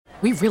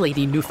We really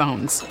need new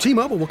phones.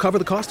 T-Mobile will cover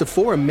the cost of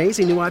 4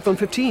 amazing new iPhone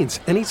 15s,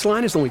 and each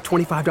line is only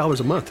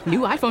 $25 a month. New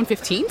iPhone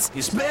 15s?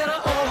 It's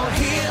better over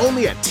here.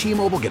 Only at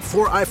T-Mobile, get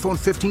 4 iPhone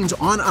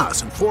 15s on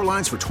us and 4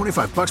 lines for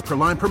 $25 per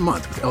line per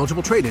month with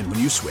eligible trade-in when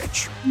you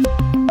switch.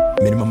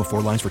 Minimum of 4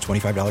 lines for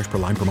 $25 per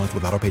line per month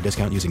with autopay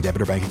discount using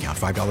debit or bank account.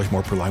 $5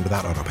 more per line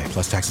without autopay,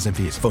 plus taxes and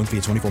fees. Phone fee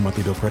at 24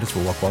 monthly bill credits for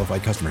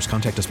well-qualified customers.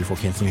 Contact us before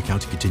canceling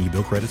account to continue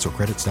bill credits or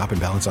credit stop and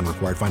balance on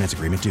required finance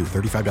agreement due.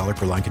 $35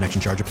 per line connection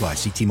charge applies.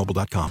 See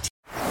T-Mobile.com.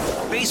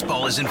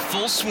 Baseball is in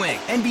full swing.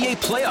 NBA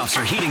playoffs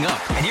are heating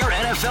up, and your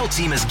NFL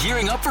team is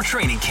gearing up for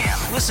training camp.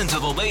 Listen to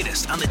the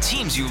latest on the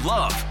teams you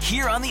love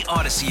here on the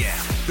Odyssey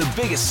app.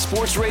 The biggest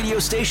sports radio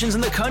stations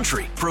in the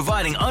country,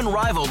 providing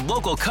unrivaled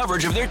local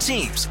coverage of their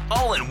teams,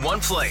 all in one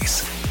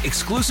place.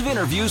 Exclusive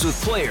interviews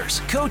with players,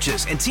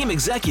 coaches, and team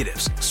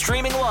executives,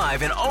 streaming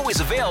live and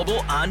always available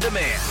on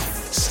demand.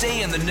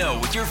 Stay in the know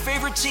with your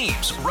favorite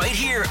teams right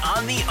here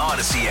on the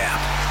Odyssey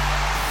app.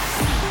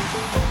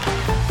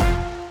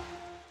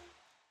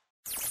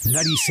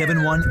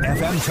 97.1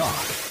 FM Talk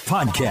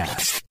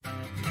Podcast.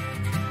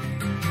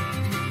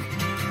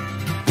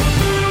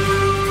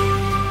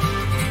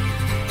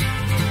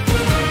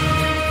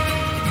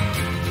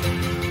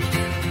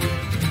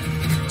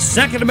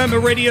 Second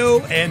Amendment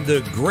Radio and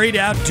the great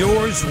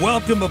outdoors.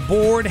 Welcome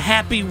aboard.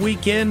 Happy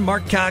weekend.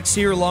 Mark Cox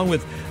here along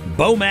with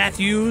Bo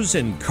Matthews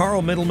and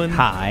Carl Middleman.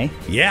 Hi.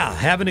 Yeah,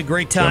 having a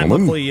great time.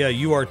 Gentlemen. Hopefully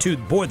you are too.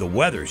 Boy, the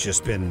weather's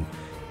just been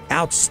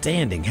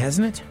outstanding,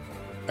 hasn't it?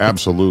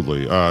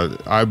 Absolutely.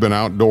 I've been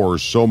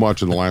outdoors so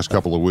much in the last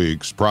couple of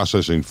weeks,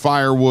 processing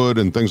firewood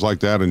and things like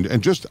that,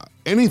 and just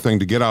anything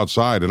to get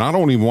outside. And I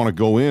don't even want to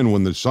go in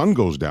when the sun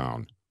goes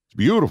down. It's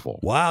beautiful.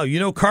 Wow. You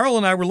know, Carl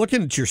and I were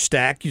looking at your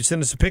stack. You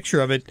sent us a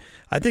picture of it.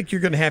 I think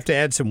you're going to have to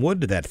add some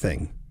wood to that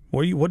thing.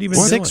 What have you been doing?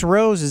 6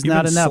 rows is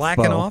not enough,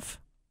 slacking Bo. off?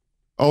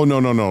 Oh, no.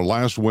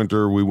 Last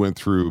winter, we went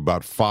through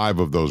about 5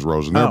 of those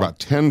rows, and they're about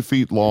 10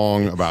 feet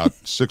long, about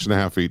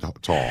 6.5 feet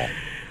tall.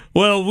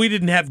 Well, we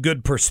didn't have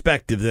good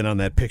perspective then on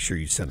that picture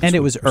you sent us. And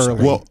it was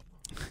early.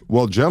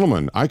 Well,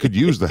 gentlemen, I could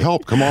use the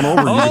help. Come on over.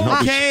 You can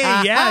help me. Okay,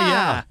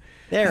 yeah.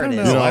 There it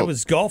is. You know, I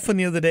was golfing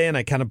the other day, and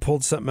I kind of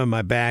pulled something on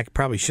my back.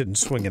 Probably shouldn't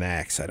swing an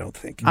axe, I don't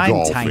think. I'm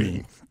Golfing.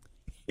 tiny.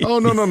 Oh,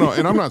 no.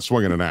 And I'm not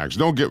swinging an axe.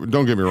 Don't get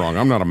me wrong.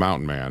 I'm not a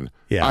mountain man.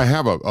 Yeah. I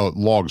have a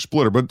log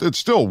splitter, but it's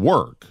still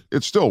work.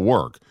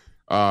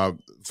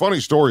 Funny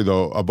story,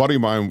 though. A buddy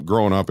of mine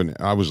growing up, and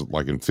I was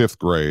like in 5th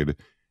grade,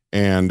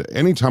 and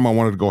anytime I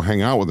wanted to go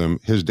hang out with him,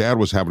 his dad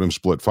was having him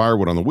split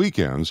firewood on the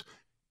weekends.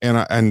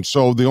 And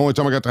so the only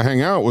time I got to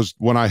hang out was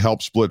when I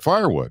helped split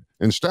firewood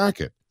and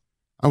stack it.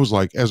 I was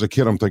like, as a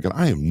kid, I'm thinking,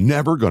 I am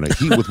never going to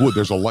heat with wood.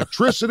 There's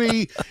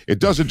electricity. It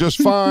does it just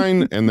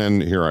fine. And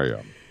then here I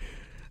am.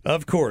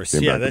 Of course.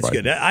 Yeah, that's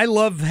good. I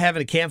love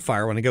having a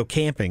campfire when I go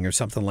camping or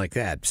something like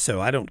that.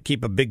 So I don't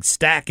keep a big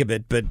stack of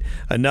it, but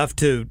enough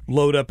to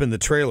load up in the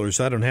trailer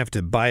so I don't have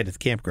to buy it at the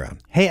campground.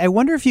 Hey, I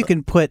wonder if you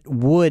can put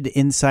wood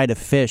inside a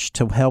fish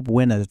to help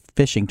win a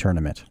fishing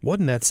tournament.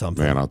 Wasn't that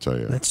something? Man, I'll tell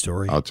you. That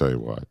story. I'll tell you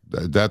what.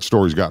 That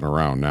story's gotten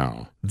around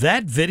now.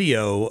 That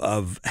video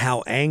of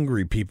how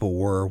angry people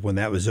were when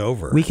that was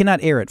over. We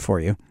cannot air it for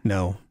you.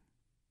 No.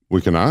 We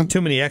cannot?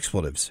 Too many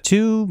expletives.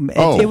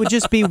 It would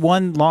just be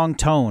one long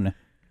tone.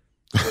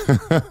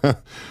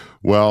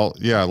 Well,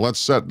 yeah, let's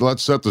set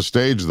the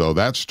stage, though.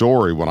 That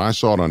story, when I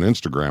saw it on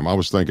Instagram, I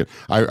was thinking,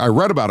 I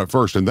read about it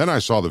first, and then I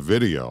saw the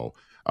video.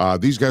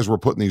 These guys were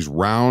putting these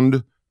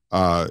round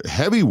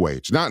heavy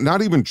weights,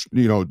 not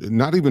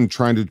even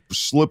trying to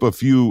slip a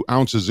few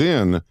ounces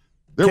in.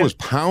 There was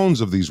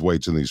pounds of these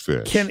weights in these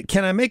fish.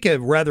 Can I make a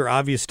rather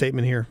obvious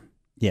statement here?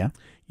 Yeah.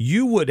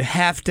 You would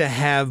have to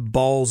have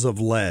balls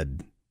of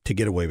lead to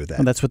get away with that.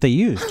 Well, that's what they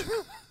used.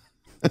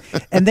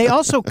 And they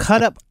also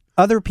cut up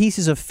other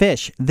pieces of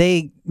fish.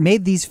 They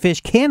made these fish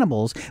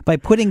cannibals by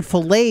putting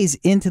fillets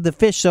into the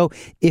fish. So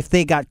if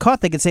they got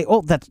caught, they could say,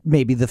 oh, that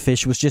maybe the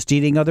fish was just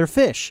eating other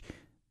fish.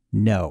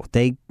 No,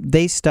 they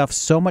stuff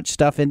so much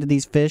stuff into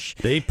these fish.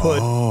 They put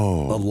a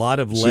lot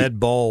of lead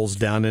balls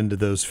down into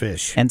those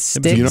fish. And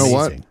sticks. You know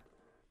what?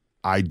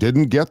 I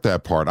didn't get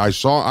that part. I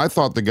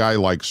thought the guy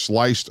like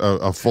sliced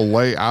a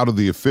fillet out of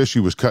the fish he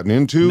was cutting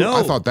into. No.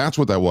 I thought that's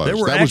what that was. There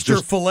were that extra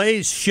was just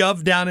fillets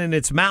shoved down in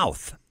its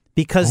mouth.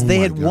 Because they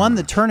had won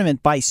the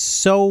tournament by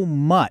so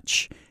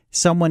much.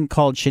 Someone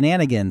called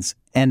shenanigans,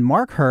 and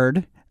Mark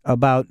heard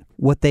about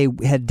what they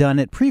had done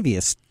at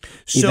previous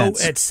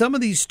events. So at some of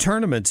these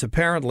tournaments,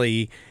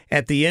 apparently,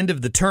 at the end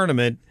of the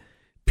tournament,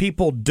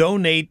 people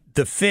donate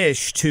the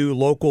fish to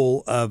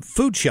local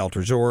food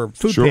shelters or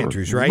food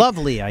pantries, right?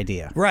 Lovely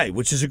idea. Right,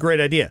 which is a great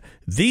idea.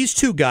 These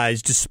two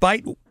guys,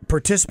 despite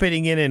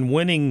participating in and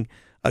winning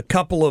a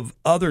couple of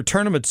other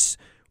tournaments,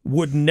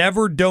 would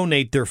never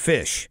donate their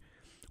fish.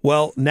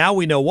 Well, now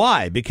we know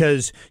why,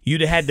 because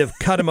you'd have had to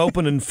cut them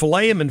open and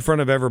fillet them in front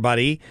of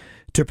everybody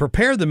to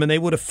prepare them, and they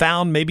would have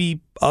found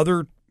maybe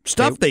other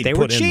stuff they put in them. They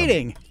were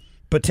cheating.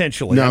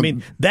 Potentially. Now, I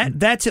mean,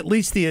 that's at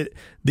least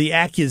the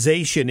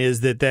accusation is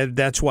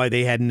that's why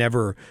they had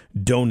never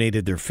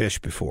donated their fish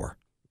before.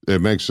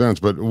 It makes sense.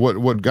 But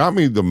what got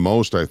me the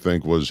most, I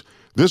think, was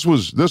this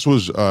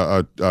was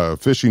a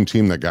fishing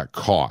team that got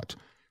caught.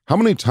 How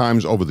many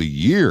times over the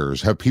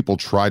years have people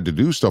tried to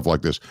do stuff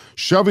like this?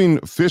 Shoving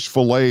fish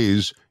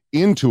fillets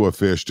into a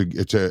fish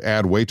to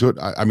add weight to it.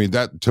 I mean,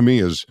 that to me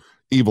is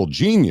evil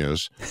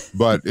genius,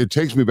 but it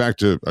takes me back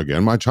to,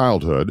 again, my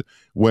childhood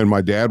when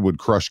my dad would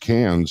crush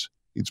cans.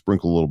 He'd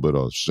sprinkle a little bit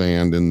of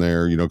sand in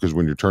there, because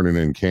when you're turning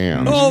in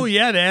cans. Oh,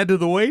 yeah, to add to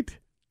the weight?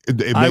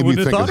 I wouldn't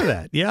have thought of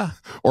that, yeah.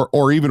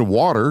 Or even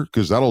water,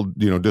 because that'll,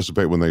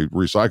 dissipate when they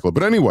recycle it.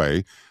 But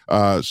anyway,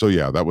 so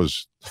yeah, that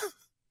was...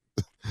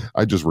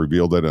 I just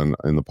revealed it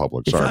in the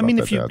public. Sorry about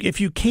that,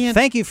 if you can't...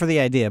 Thank you for the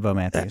idea, Bo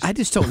Matthews. I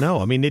just don't know.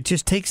 I mean, it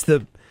just takes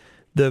the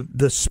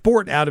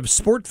sport out of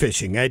sport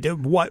fishing.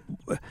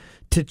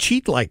 To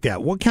cheat like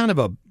that, what kind of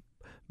a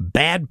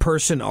bad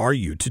person are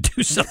you to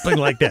do something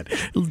like that?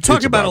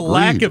 Talk about a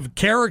lack of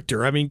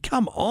character. I mean,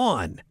 come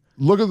on.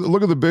 Look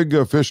at the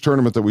big fish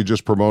tournament that we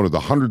just promoted, the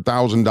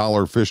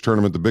 $100,000 fish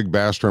tournament, the big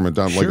bass tournament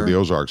down Lake of the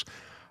Ozarks.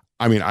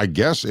 I mean, I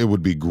guess it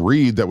would be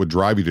greed that would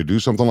drive you to do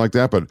something like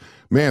that. But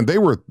man,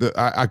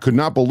 I could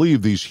not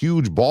believe these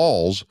huge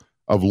balls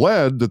of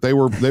lead that they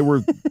were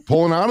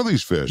pulling out of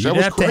these fish. You'd that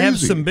was have crazy. To have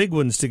some big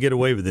ones to get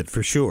away with it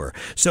for sure.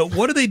 So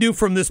what do they do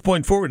from this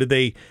point forward? Did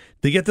they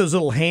get those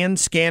little hand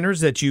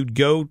scanners that you'd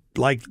go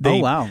like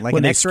like when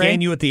an they X-ray?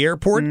 scan you at the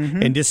airport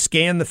and just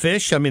scan the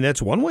fish? I mean,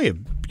 that's one way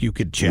you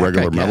could check.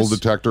 Regular metal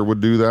detector would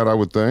do that, I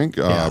would think.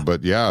 Yeah.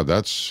 But yeah,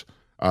 that's.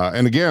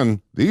 And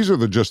again, these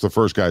are just the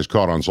first guys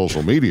caught on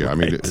social media. I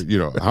mean,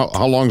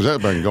 how long has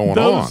that been going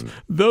on?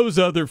 Those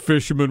other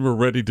fishermen were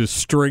ready to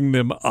string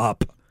them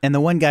up. And the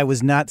one guy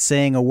was not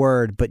saying a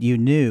word, but you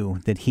knew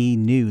that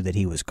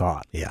he was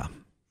caught. Yeah.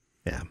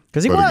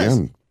 Because he was.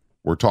 Again,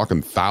 we're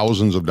talking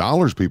thousands of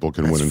dollars people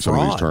can win in some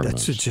of these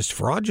tournaments. That's just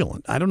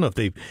fraudulent. I don't know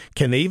if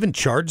can they even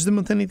charge them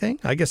with anything?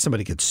 I guess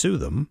somebody could sue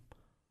them.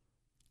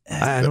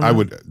 I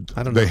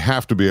don't know. They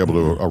have to be able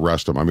to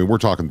arrest them. I mean, we're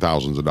talking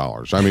thousands of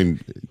dollars. I mean,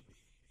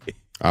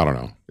 I don't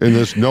know. In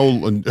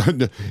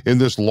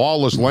this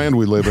lawless land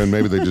we live in,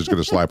 maybe they just get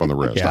a slap on the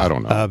wrist. Yeah, I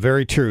don't know.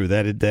 Very true.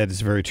 That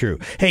is very true.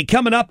 Hey,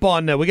 coming up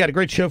on, we got a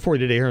great show for you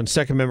today here on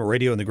Second Amendment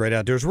Radio and the Great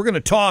Outdoors. We're going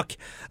to talk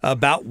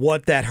about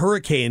what that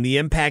hurricane, the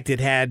impact it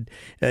had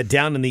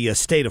down in the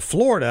state of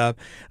Florida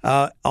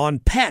on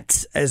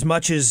pets, as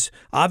much as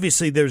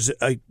obviously there's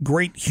a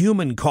great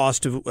human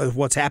cost of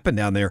what's happened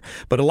down there.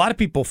 But a lot of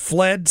people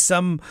fled.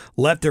 Some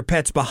left their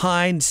pets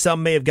behind.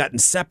 Some may have gotten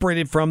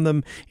separated from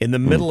them in the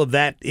middle of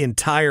that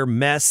entire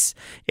mess.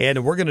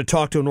 And we're going to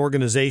talk to an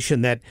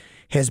organization that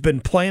has been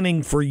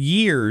planning for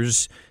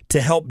years to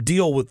help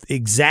deal with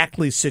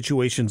exactly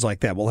situations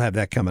like that. We'll have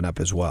that coming up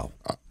as well.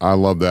 I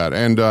love that.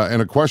 And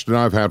a question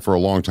I've had for a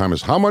long time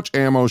is how much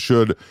ammo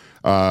should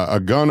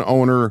a gun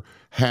owner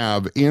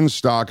have in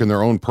stock in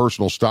their own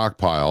personal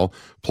stockpile,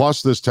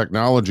 plus this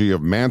technology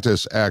of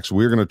Mantis X.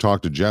 We're going to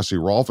talk to Jesse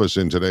Rolfus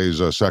in today's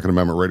Second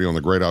Amendment Radio on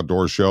the Great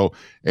Outdoors Show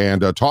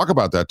and talk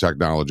about that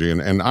technology.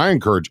 And I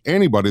encourage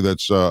anybody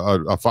that's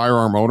a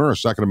firearm owner, a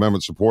Second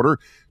Amendment supporter,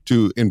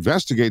 to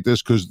investigate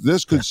this, because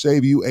this could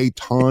save you a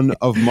ton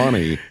of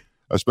money,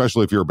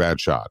 especially if you're a bad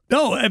shot.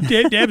 No,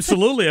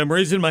 absolutely. I'm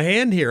raising my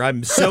hand here.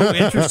 I'm so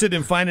interested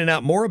in finding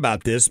out more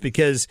about this,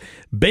 because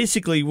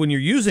basically when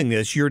you're using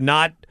this, you're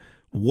not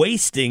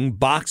wasting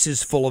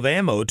boxes full of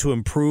ammo to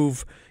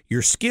improve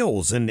your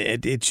skills. And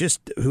it's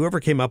just, whoever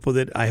came up with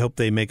it, I hope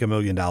they make $1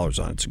 million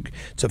on it.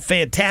 It's a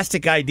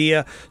fantastic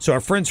idea. So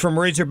our friends from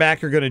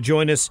Razorback are going to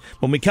join us.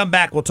 When we come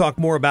back, we'll talk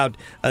more about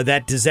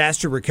that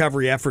disaster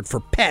recovery effort for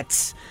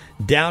pets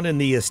down in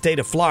the state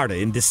of Florida,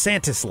 in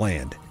DeSantis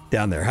land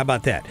down there. How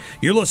about that?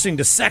 You're listening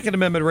to Second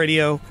Amendment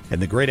Radio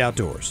and the Great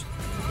Outdoors.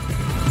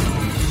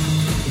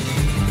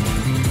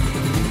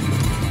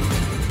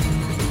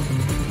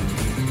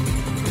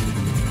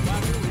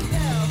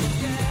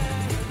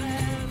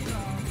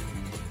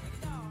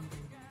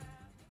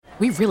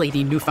 We really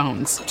need new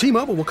phones.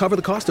 T-Mobile will cover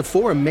the cost of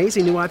 4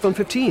 amazing new iPhone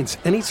 15s,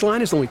 and each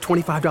line is only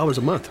 $25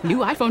 a month. New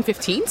iPhone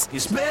 15s?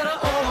 It's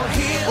better over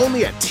here.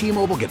 Only at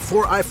T-Mobile, get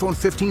 4 iPhone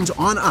 15s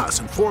on us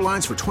and 4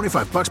 lines for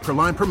 $25 per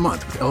line per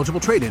month with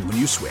eligible trade-in when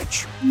you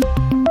switch.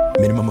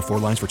 Minimum of 4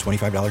 lines for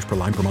 $25 per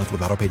line per month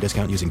with autopay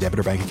discount using debit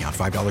or bank account.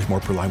 $5 more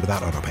per line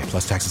without autopay,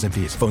 plus taxes and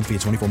fees. Phone fee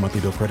at 24 monthly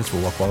bill credits for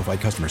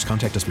well-qualified customers.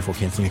 Contact us before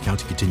canceling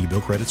account to continue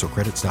bill credits or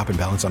credit stop and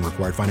balance on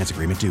required finance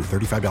agreement due.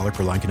 $35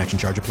 per line connection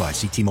charge applies.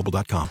 See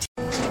T-Mobile.com.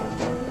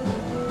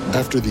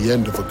 After the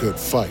end of a good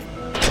fight,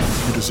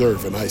 you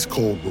deserve an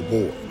ice-cold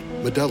reward.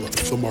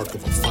 Modelo is the mark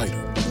of a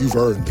fighter. You've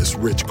earned this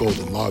rich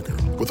golden lager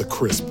with a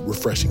crisp,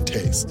 refreshing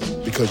taste.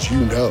 Because you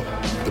know,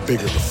 the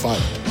bigger the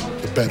fight,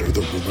 the better the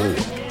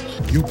reward.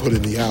 You put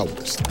in the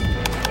hours,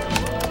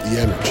 the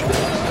energy,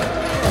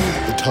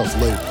 the tough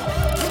labor.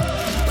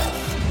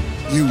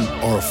 You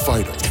are a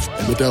fighter,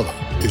 and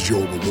Modelo is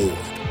your reward.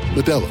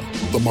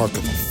 Modelo, the mark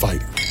of a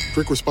fighter.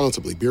 Drink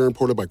responsibly. Beer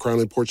imported by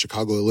Crown Imports,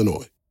 Chicago,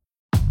 Illinois.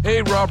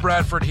 Hey, Rob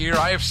Bradford here.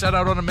 I have set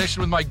out on a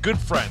mission with my good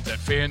friends at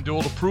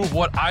FanDuel to prove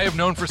what I have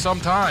known for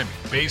some time.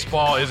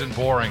 Baseball isn't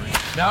boring.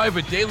 Now I have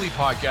a daily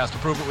podcast to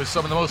prove it with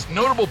some of the most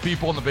notable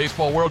people in the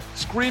baseball world,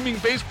 screaming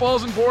baseball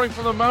isn't boring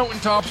from the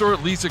mountaintops, or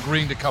at least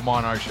agreeing to come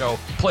on our show.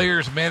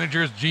 Players,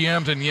 managers,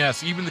 GMs, and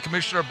yes, even the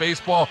commissioner of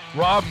baseball,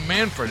 Rob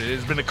Manfred. It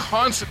has been a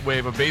constant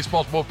wave of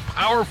baseball's most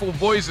powerful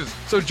voices.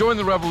 So join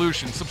the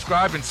revolution.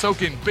 Subscribe and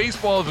soak in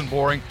Baseball Isn't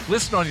Boring.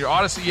 Listen on your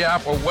Odyssey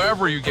app or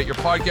wherever you get your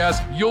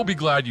podcast. You'll be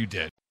glad you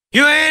did.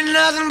 You ain't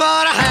nothing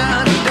but a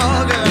hound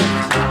dog,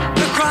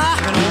 you're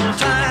crying all the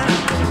time.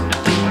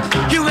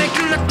 You ain't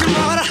nothing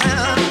but a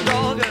hound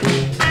dog,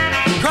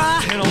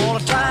 crying all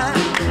the time.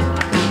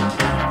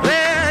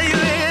 Well, you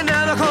ain't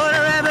never caught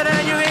a rabbit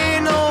and you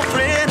ain't no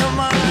friend of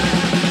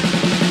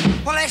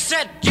mine. Well, they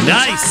said you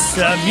nice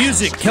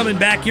music coming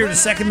back here to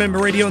Second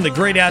Amendment Radio and the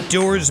Great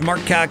Outdoors.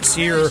 Mark Cox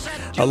here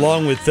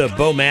along with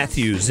Bo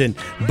Matthews. And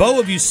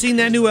Bo, have you seen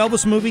that new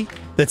Elvis movie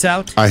that's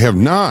out? I have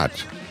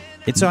not.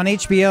 It's on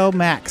HBO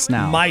Max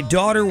now. My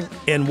daughter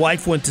and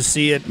wife went to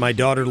see it. My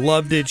daughter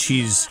loved it.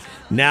 She's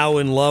now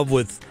in love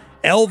with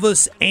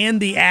Elvis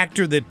and the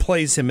actor that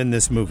plays him in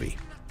this movie.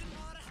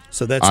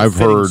 So that's I've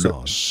heard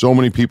song. So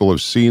many people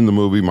have seen the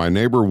movie. My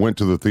neighbor went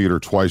to the theater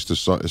twice to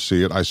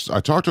see it. I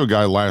talked to a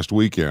guy last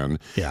weekend,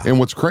 and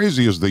what's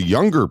crazy is the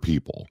younger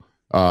people.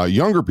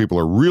 Younger people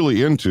are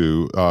really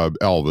into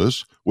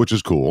Elvis, which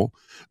is cool.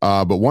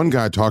 But one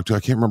guy I talked to, I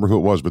can't remember who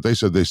it was, but they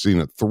said they've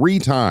seen it 3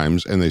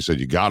 times, and they said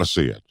you got to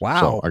see it.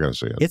 Wow, so I got to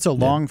see it. It's a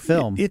long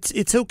film.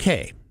 It's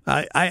okay.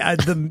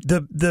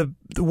 The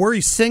where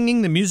he's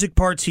singing the music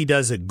parts, he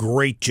does a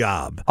great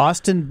job.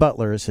 Austin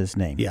Butler is his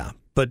name. Yeah,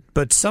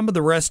 but some of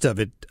the rest of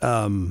it,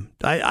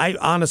 I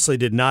honestly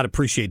did not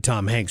appreciate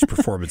Tom Hanks'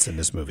 performance in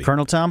this movie.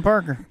 Colonel Tom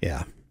Parker.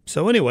 Yeah.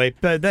 So anyway,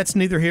 that's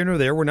neither here nor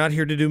there. We're not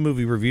here to do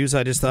movie reviews.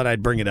 I just thought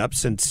I'd bring it up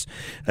since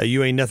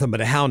You Ain't Nothing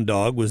But a Hound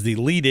Dog was the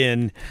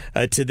lead-in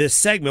to this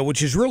segment,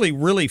 which is really,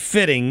 really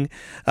fitting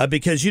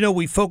because,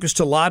 we focused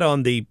a lot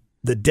on the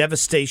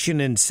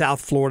devastation in South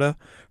Florida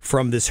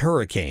from this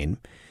hurricane,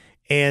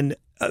 and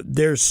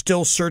there's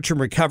still search and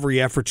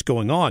recovery efforts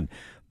going on.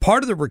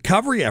 Part of the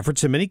recovery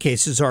efforts in many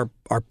cases are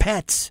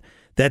pets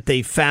that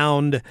they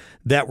found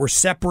that were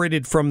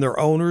separated from their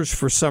owners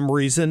for some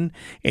reason,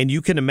 and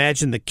you can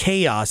imagine the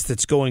chaos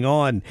that's going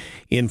on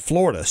in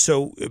Florida.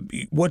 So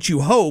what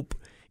you hope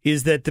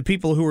is that the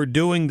people who are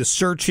doing the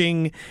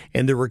searching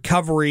and the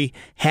recovery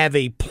have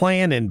a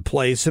plan in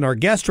place. And our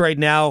guest right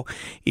now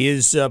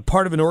is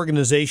part of an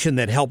organization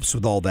that helps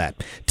with all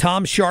that.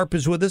 Tom Sharp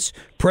is with us,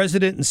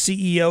 president and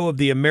CEO of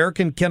the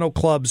American Kennel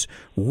Club's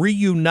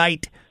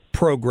Reunite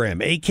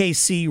program.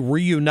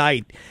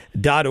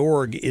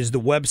 AKCReunite.org is the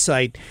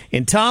website.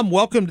 And Tom,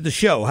 welcome to the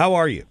show. How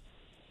are you?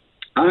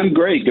 I'm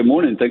great. Good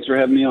morning. Thanks for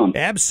having me on.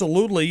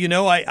 Absolutely.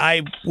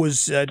 I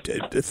was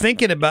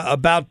thinking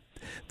about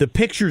the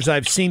pictures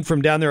I've seen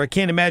from down there. I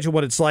can't imagine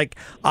what it's like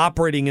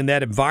operating in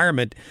that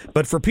environment.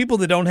 But for people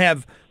that don't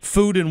have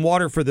food and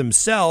water for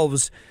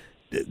themselves,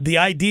 the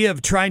idea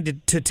of trying to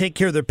take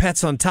care of their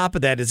pets on top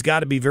of that has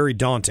got to be very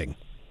daunting.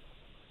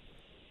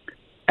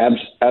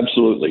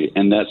 Absolutely,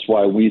 and that's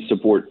why we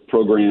support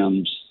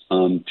programs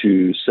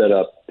to set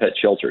up pet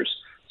shelters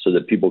so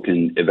that people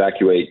can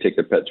evacuate, take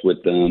their pets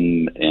with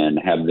them, and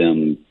have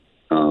them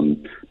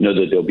know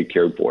that they'll be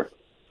cared for.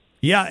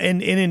 Yeah,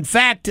 and in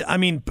fact,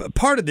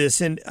 part of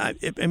this, and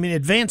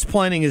advanced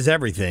planning is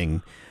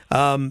everything.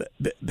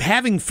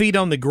 Having feet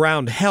on the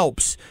ground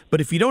helps,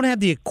 but if you don't have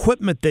the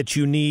equipment that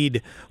you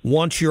need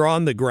once you're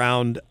on the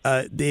ground,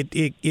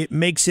 it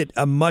makes it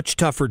a much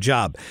tougher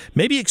job.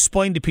 Maybe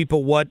explain to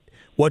people what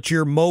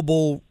your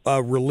mobile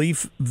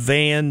relief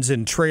vans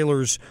and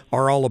trailers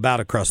are all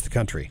about across the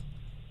country.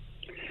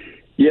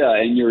 Yeah,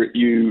 and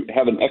you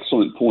have an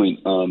excellent point.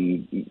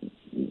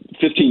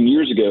 15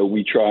 years ago,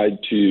 we tried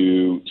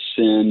to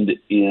send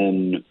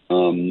in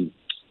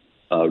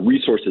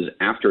resources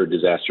after a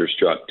disaster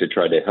struck to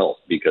try to help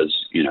because,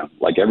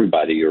 like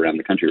everybody around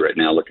the country right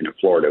now looking at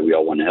Florida, we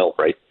all want to help,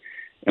 right?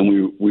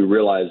 And we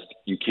realized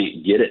you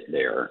can't get it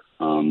there.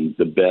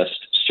 The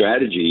best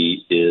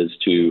strategy is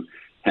to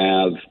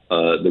have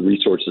the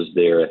resources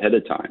there ahead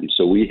of time.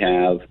 So we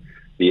have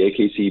the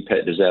AKC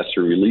Pet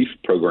Disaster Relief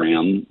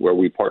Program where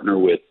we partner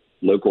with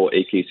local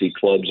AKC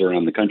clubs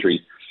around the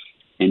country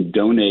and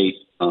donate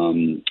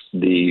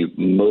the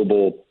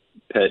mobile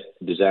pet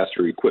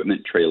disaster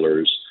equipment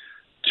trailers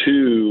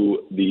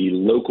to the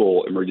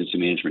local emergency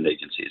management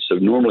agencies. So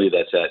normally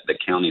that's at the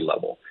county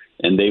level,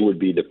 and they would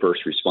be the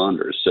first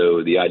responders.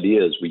 So the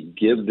idea is we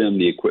give them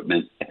the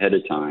equipment ahead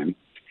of time.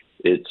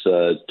 It's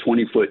a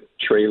 20-foot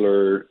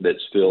trailer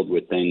that's filled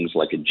with things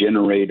like a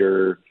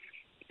generator.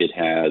 It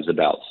has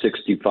about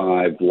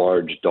 65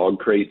 large dog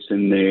crates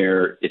in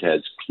there. It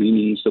has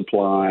cleaning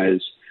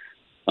supplies.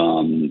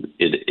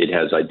 It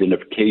has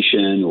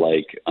identification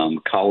like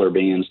collar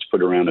bands to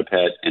put around a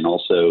pet, and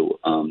also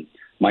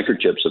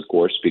microchips, of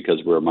course,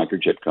 because we're a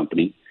microchip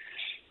company.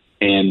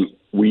 And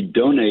we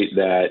donate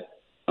that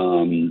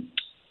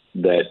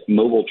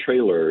mobile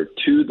trailer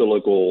to the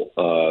local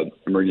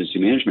emergency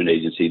management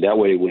agency. That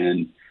way,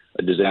 when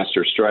a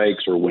disaster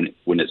strikes or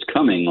when it's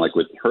coming, like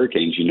with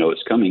hurricanes,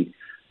 it's coming,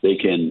 they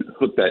can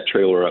hook that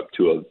trailer up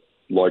to a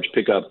large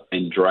pickup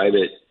and drive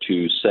it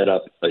to set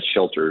up a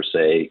shelter,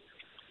 say,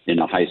 in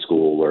a high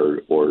school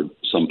or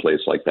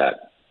someplace like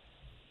that.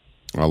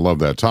 I love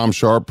that. Tom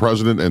Sharp,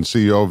 President and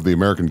CEO of the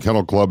American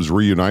Kennel Club's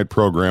Reunite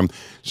program.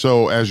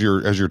 So as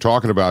you're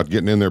talking about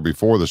getting in there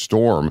before the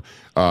storm,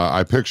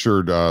 I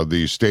pictured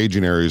the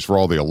staging areas for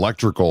all the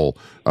electrical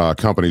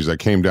companies that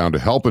came down to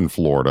help in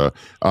Florida.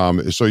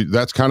 So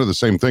that's kind of the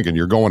same thinking.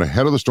 You're going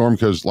ahead of the storm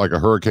because, like a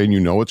hurricane,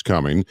 it's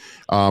coming.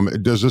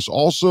 Does this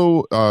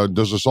also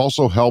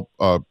help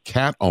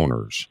cat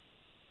owners?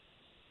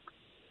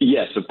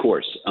 Yes, of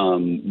course.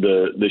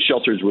 The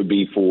shelters would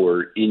be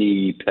for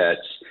any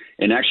pets.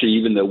 And actually,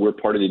 even though we're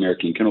part of the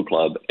American Kennel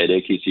Club at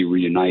AKC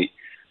Reunite,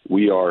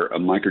 we are a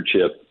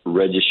microchip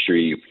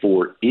registry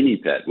for any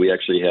pet. We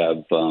actually have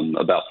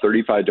about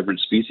 35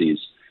 different species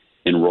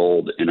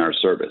enrolled in our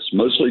service.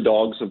 Mostly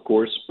dogs, of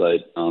course,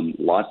 but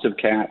lots of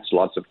cats,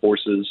 lots of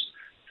horses,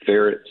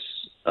 ferrets,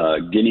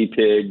 guinea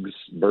pigs,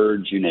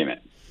 birds, you name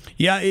it.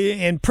 Yeah,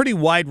 and pretty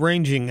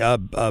wide-ranging,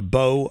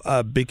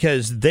 Bo,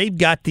 because they've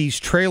got these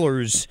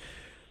trailers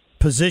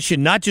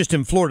positioned not just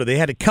in Florida. They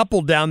had a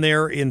couple down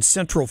there in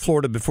Central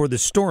Florida before the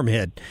storm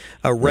hit,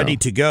 ready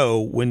to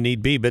go when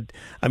need be. But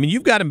I mean,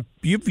 you've got them.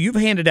 You've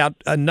handed out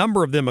a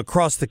number of them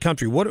across the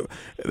country.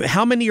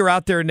 How many are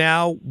out there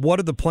now? What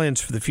are the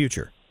plans for the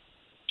future?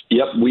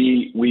 Yep,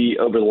 we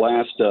over the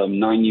last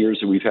 9 years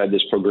that we've had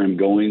this program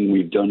going,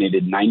 we've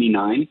donated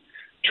 99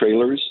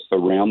 trailers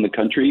around the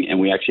country, and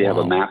we actually have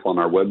a map on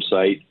our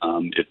website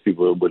if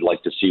people would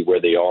like to see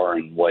where they are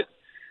and what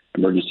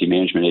emergency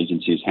management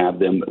agencies have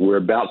them. We're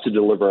about to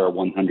deliver our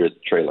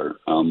 100th trailer,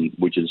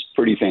 which is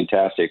pretty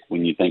fantastic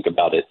when you think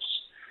about it's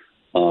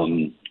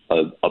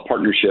a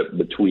partnership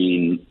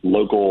between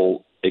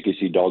local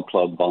AKC Dog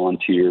Club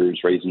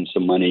volunteers raising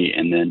some money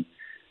and then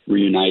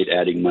Reunite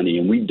adding money.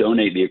 And we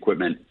donate the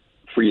equipment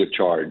free of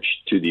charge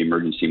to the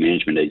emergency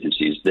management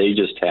agencies. They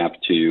just have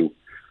to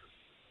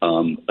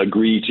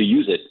agree to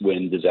use it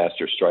when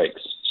disaster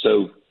strikes.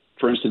 So,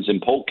 for instance, in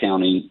Polk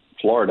County,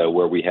 Florida,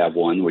 where we have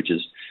one, which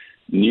is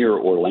near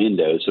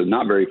Orlando, so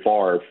not very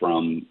far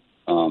from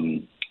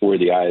where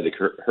the eye of the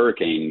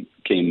hurricane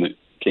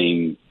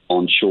came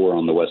on shore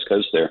on the west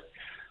coast there.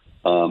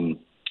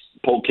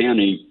 Polk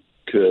County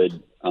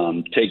could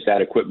take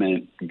that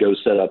equipment, go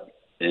set up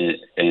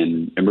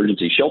an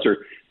emergency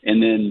shelter,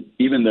 and then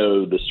even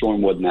though the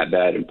storm wasn't that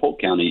bad in Polk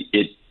County,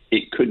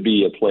 it could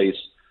be a place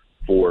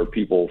for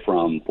people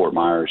from Fort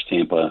Myers,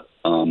 Tampa,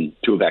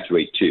 to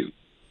evacuate to.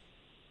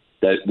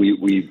 That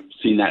we've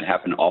seen that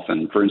happen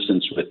often. For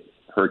instance, with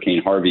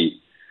Hurricane Harvey,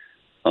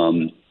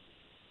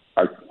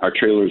 our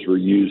trailers were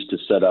used to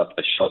set up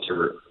a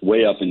shelter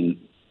way up in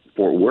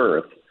Fort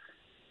Worth,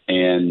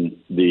 and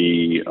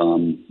the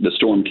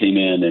storm came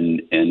in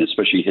and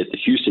especially hit the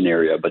Houston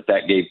area, but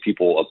that gave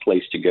people a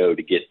place to go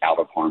to get out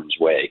of harm's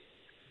way.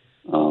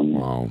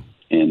 Wow.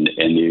 And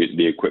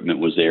the equipment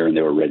was there, and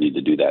they were ready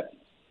to do that.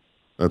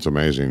 That's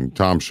amazing.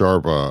 Tom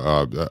Sharp,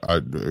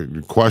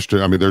 question.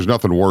 I mean, there's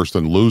nothing worse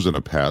than losing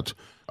a pet.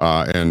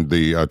 And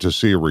to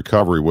see a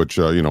recovery, which,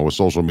 with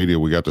social media,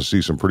 we got to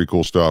see some pretty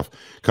cool stuff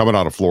coming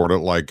out of Florida,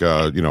 like,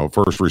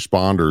 first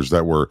responders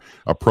that were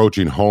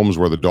approaching homes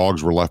where the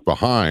dogs were left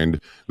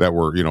behind that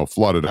were,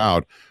 flooded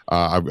out.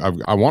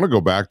 I want to go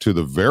back to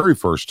the very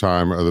first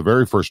time, the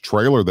very first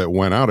trailer that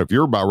went out. If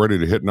you're about ready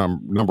to hit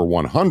number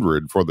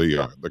 100 for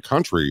the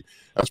country,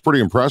 that's pretty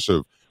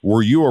impressive.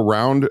 Were you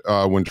around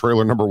when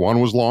trailer number 1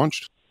 was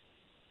launched?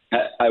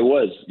 I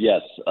was,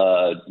 yes.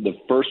 The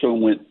first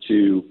one went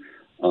to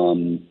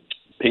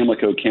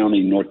Pamlico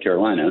County, North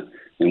Carolina,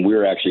 and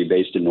we're actually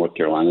based in North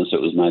Carolina, so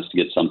it was nice to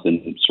get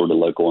something sort of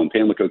local. And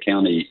Pamlico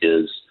County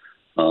is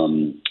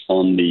on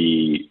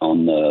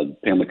the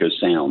Pamlico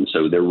Sound,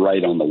 so they're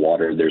right on the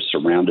water. They're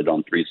surrounded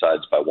on 3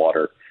 sides by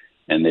water,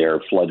 and they are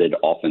flooded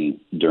often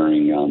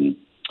during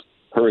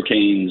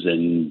hurricanes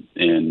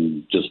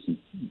and just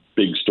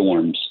big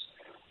storms.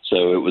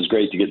 So it was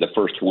great to get the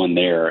first one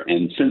there.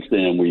 And since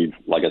then, we've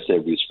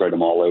spread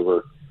them all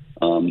over.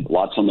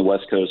 Lots on the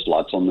West Coast,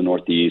 lots on the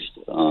Northeast,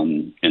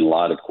 and a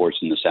lot, of course,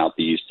 in the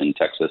Southeast and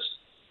Texas.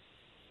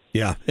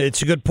 Yeah,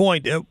 it's a good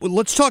point.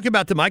 Let's talk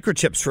about the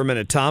microchips for a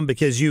minute, Tom,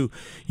 because you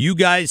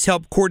guys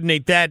help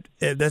coordinate that.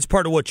 That's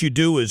part of what you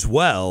do as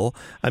well.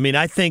 I mean,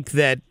 I think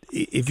that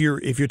if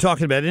you're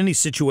talking about any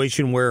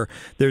situation where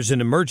there's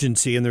an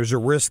emergency and there's a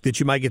risk that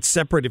you might get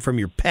separated from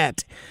your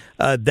pet,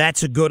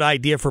 that's a good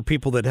idea for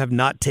people that have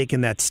not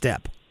taken that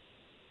step.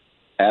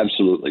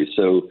 Absolutely.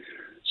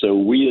 So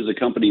we as a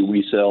company,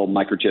 we sell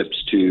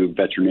microchips to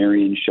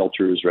veterinarians,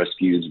 shelters,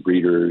 rescues,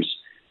 breeders.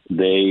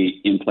 They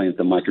implant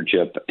the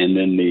microchip, and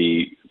then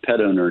the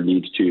pet owner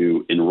needs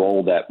to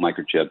enroll that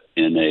microchip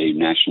in a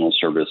national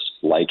service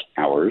like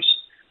ours.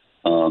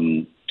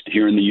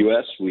 Here in the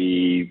U.S.,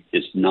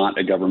 it's not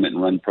a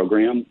government-run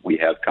program. We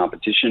have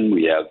competition.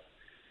 We have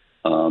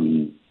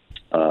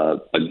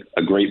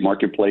a great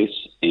marketplace,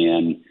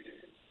 and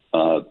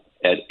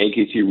at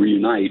AKC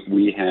Reunite,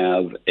 we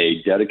have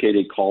a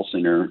dedicated call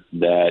center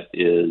that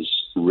is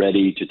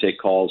ready to take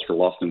calls for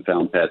lost and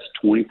found pets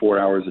 24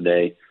 hours a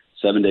day,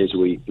 7 days a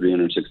week,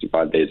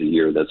 365 days a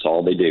year. That's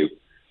all they do,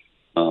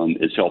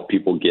 is help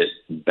people get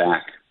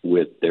back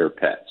with their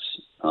pets.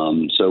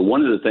 So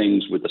one of the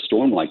things with a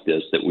storm like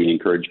this that we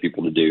encourage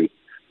people to do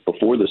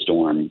before the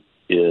storm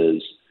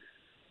is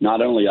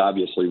not only,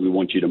 obviously, we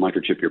want you to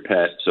microchip your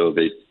pet so if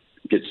it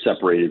gets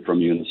separated from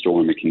you in the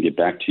storm, it can get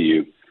back to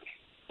you.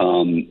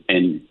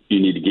 And you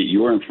need to get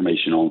your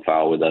information on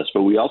file with us.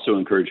 But we also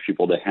encourage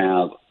people to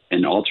have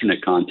an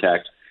alternate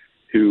contact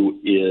who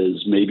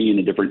is maybe in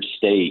a different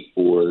state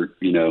or,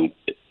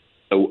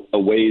 a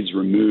ways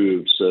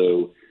removed,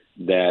 so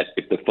that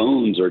if the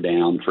phones are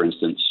down, for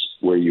instance,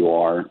 where you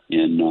are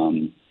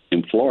in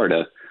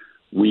Florida,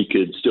 we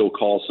could still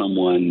call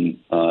someone,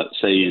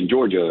 say in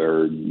Georgia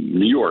or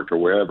New York or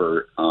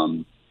wherever,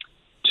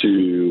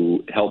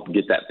 to help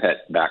get that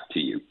pet back to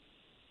you.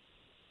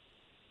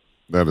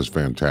 That is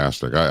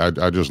fantastic.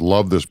 I just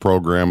love this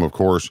program. Of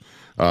course,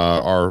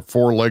 our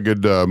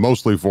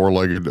mostly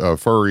four-legged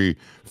furry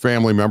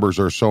family members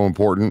are so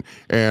important,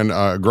 and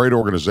a great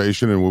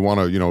organization. And we want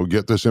to,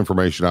 get this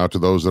information out to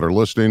those that are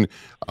listening,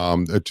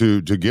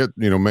 to get,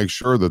 make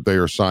sure that they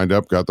are signed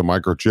up, got the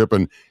microchip,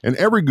 and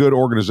every good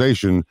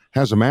organization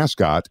has a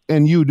mascot,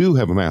 and you do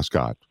have a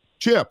mascot,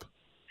 Chip.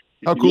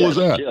 How cool is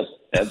that? Chip.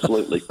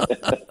 Absolutely.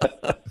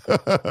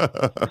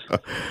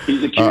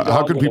 He's a cute dog.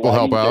 How can people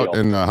help out,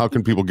 and how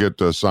can people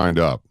get signed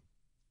up?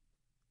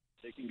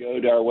 They can go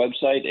to our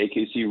website,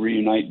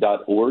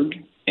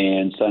 akcreunite.org,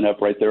 and sign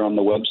up right there on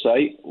the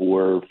website,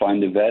 or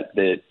find a vet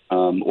that,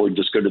 or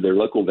just go to their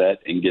local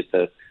vet and get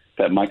the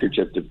pet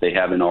microchipped if they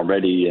haven't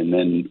already. And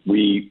then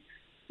we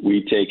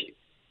take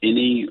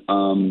any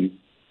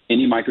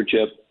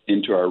microchip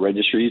into our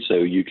registry, so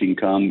you can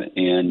come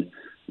and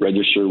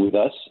register with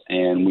us,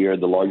 and we are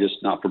the largest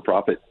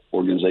not-for-profit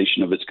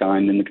organization of its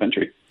kind in the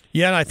country.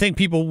 Yeah, and I think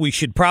we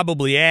should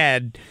probably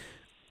add,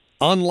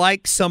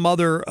 unlike some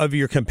other of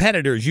your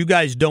competitors, you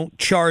guys don't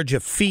charge a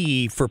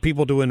fee for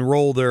people to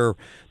enroll their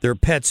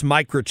pet's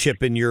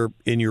microchip in your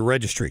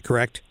registry,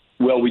 correct?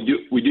 Well, we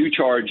do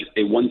charge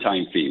a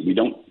one-time fee. We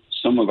don't.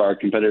 Some of our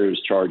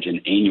competitors charge an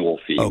annual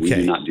fee. Okay. We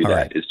do not do that.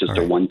 Right. It's just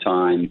a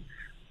one-time.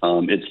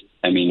 On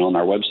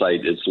our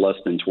website, it's less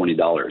than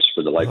 $20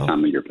 for the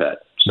lifetime of your pet.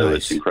 So nice.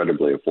 It's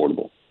incredibly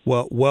affordable.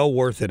 Well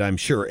worth it, I'm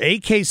sure.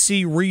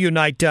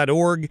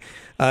 AKCReunite.org,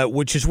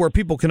 which is where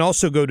people can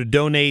also go to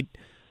donate,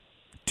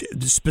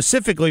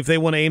 specifically if they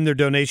want to aim their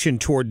donation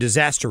toward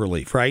disaster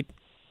relief, right?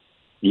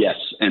 Yes,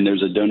 and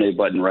there's a donate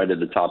button right at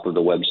the top of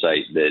the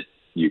website that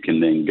you can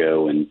then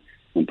go and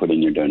put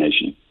in your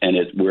donation. And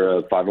we're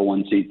a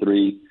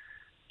 501c3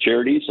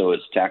 charity, so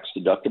it's tax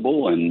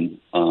deductible, and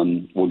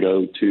we'll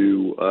go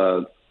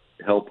to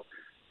help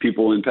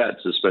people and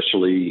pets,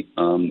 especially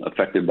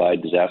affected by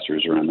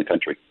disasters around the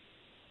country.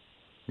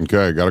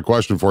 Okay, got a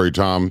question for you,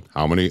 Tom.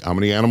 How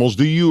many animals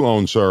do you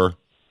own, sir?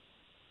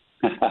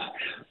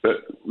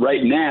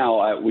 Right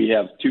now, we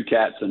have 2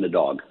 cats and a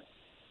dog.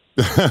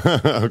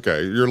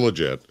 Okay, you're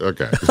legit.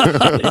 Okay.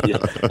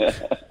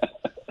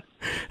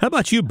 How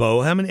about you,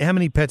 Bo? How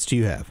many pets do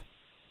you have?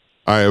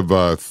 I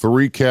have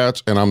 3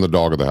 cats, and I'm the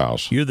dog of the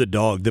house. You're the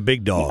dog, the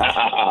big dog.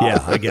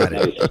 Yeah, I got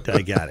it.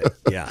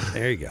 Yeah,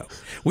 there you go.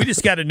 We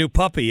just got a new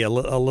puppy, a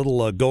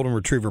little golden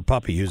retriever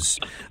puppy who's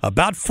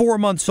about 4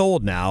 months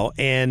old now.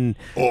 And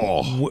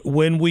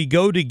when we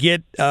go to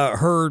get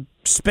her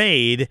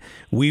spayed,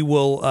 we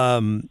will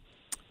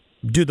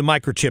do the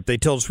microchip. They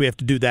told us we have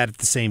to do that at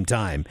the same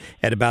time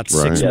at about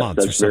 6 months or something like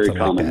that. That's very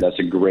common. That's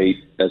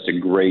a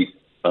great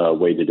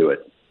way to do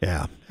it.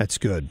 Yeah, that's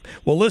good.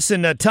 Well,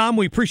 listen, Tom,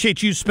 we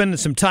appreciate you spending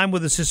some time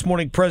with us this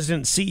morning, President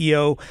and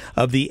CEO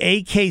of the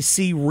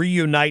AKC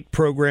Reunite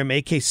program,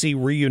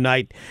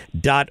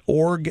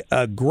 akcreunite.org.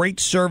 Great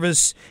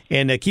service,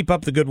 and keep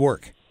up the good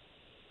work.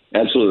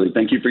 Absolutely.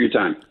 Thank you for your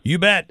time. You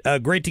bet.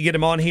 Great to get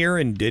him on here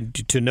and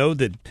to know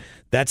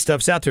that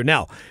stuff's out there.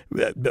 Now,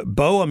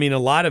 Bo, a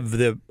lot of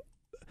the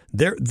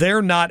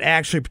They're not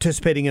actually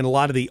participating in a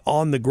lot of the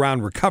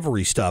on-the-ground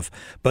recovery stuff,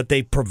 but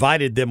they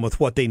provided them with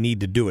what they need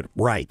to do it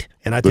right.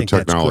 And I think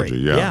that's great.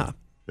 Yeah.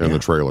 And the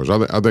trailers.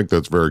 I think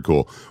that's very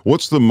cool.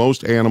 What's the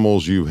most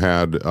animals you've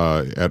had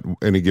at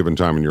any given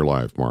time in your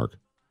life, Mark?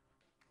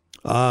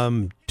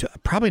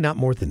 Probably not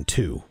more than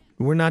 2.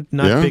 We're not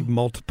big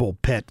multiple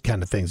pet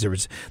kind of things.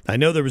 I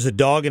know there was a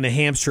dog and a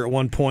hamster at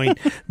one point.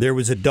 There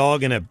was a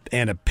dog and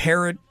a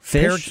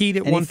parakeet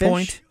at one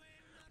point.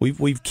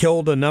 We've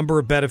killed a number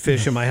of betta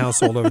fish in my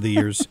household over the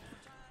years.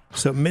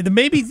 So there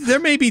might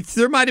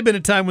have been a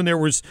time when there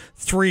was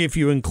 3 if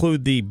you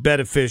include the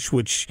betta fish,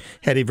 which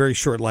had a very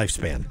short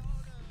lifespan.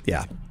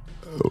 Yeah.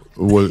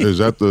 Is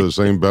that the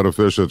same betta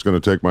fish that's going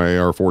to take my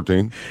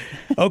AR-14?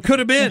 Oh, could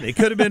have been. It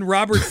could have been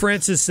Robert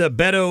Francis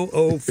Beto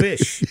O.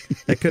 Fish.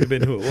 That could have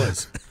been who it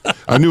was.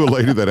 I knew a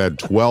lady that had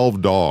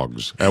 12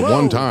 dogs at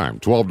one time.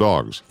 12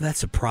 dogs.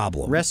 That's a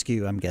problem.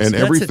 Rescue, I'm guessing. And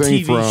everything that's a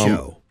TV from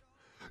show.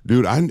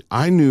 Dude,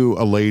 I knew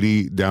a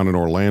lady down in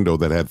Orlando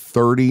that had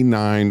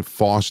 39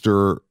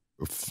 foster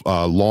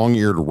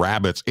long-eared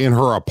rabbits in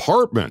her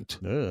apartment.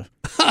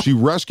 She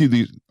rescued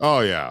these.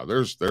 Oh yeah,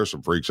 there's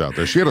some freaks out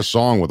there. She had a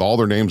song with all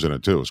their names in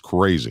it too. It was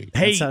crazy.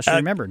 Hey, that's how she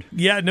remembered.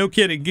 Yeah, no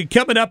kidding.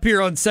 Coming up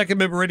here on Second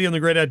Amendment Radio on the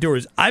Great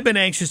Outdoors, I've been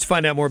anxious to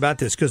find out more about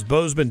this because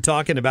Bo's been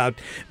talking about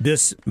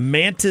this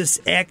Mantis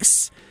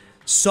X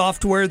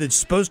software that's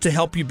supposed to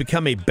help you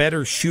become a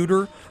better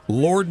shooter.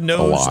 Lord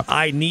knows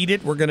I need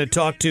it. We're going to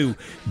talk to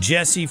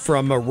Jesse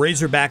from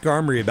Razorback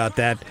Armory about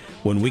that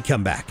when we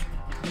come back.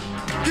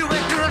 You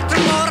ain't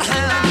nothing but a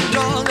hound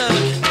dog,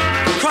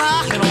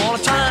 crying all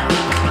the time.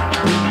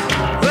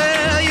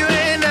 Well, you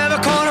ain't never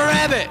caught a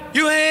rabbit.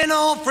 You ain't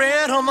no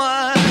friend of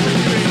mine.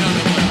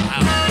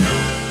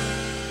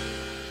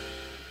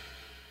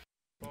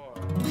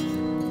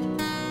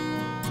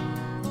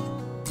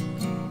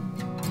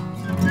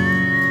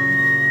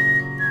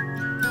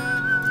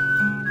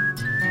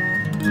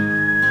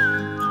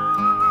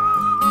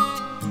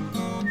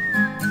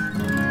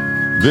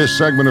 This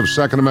segment of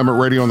Second Amendment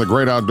Radio on the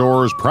Great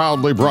Outdoors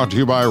proudly brought to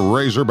you by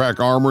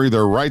Razorback Armory.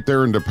 They're right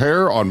there in Des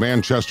Peres on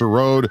Manchester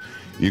Road.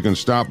 You can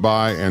stop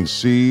by and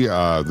see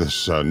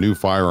this new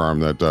firearm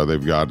that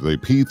they've got, the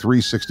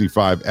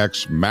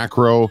P365X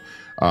Macro.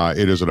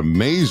 It is an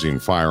amazing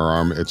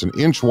firearm. It's an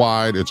inch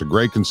wide. It's a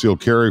great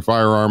concealed carry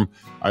firearm.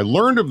 I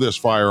learned of this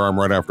firearm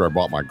right after I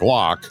bought my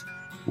Glock,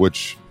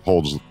 which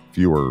holds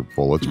fewer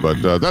bullets,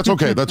 but that's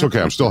okay. That's okay.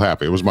 I'm still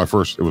happy. It was my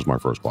first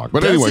Glock.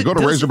 But anyway, go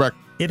to Razorback.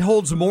 It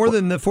holds more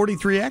than the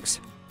 43X?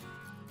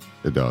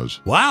 It does.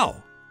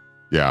 Wow.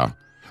 Yeah.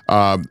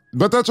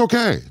 But that's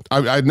okay.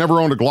 I'd never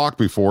owned a Glock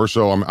before,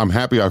 so I'm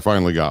happy I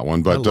finally got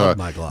one. But I love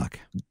my Glock.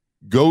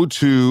 Go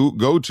to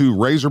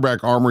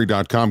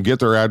RazorbacKArmory.com, get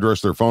their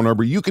address, their phone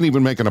number. You can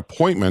even make an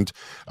appointment.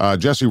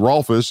 Jesse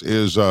Rolfus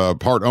is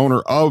part owner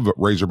of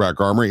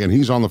Razorback Armory, and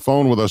he's on the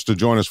phone with us to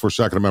join us for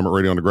Second Amendment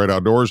Radio on the Great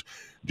Outdoors.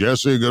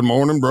 Jesse, good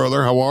morning,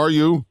 brother. How are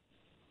you?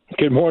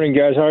 Good morning,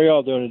 guys. How are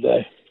y'all doing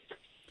today?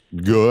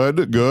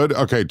 Good.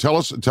 Okay, tell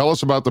us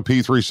about the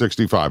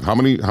P365. How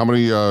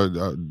many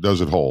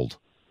does it hold?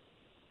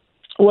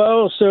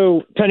 Well,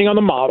 so depending on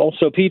the model,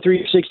 so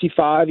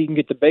P365, you can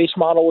get the base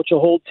model, which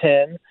will hold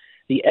 10,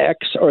 the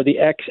X or the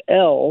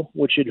XL,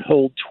 which would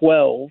hold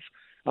 12.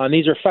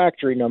 These are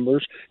factory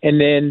numbers,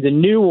 and then the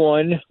new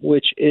one,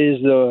 which is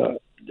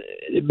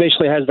it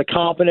basically has the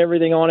comp and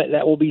everything on it,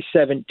 that will be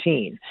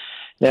 17.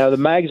 Now, the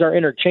mags are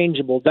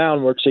interchangeable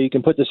downward, so you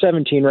can put the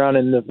 17 round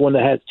in the one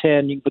that has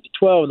 10. You can put the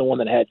 12 in the one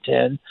that had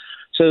 10.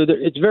 So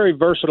it's very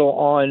versatile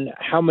on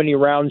how many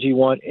rounds you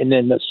want and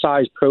then the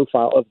size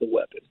profile of the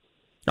weapon.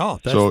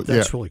 Oh,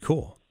 that's really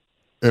cool.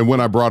 And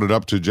when I brought it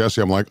up to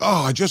Jesse, I'm like,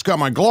 oh, I just got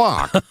my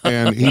Glock.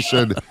 And he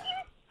said,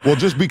 well,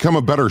 just become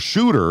a better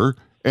shooter,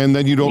 and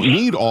then you don't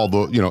need all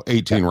the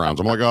 18 rounds.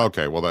 I'm like, oh,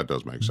 okay, well, that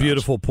does make sense.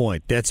 Beautiful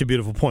point. That's a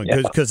beautiful point.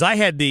 Because I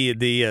had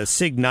the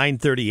SIG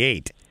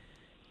 938.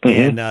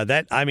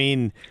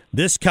 And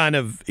this kind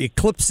of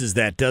eclipses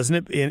that,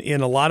 doesn't it, in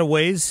a lot of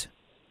ways?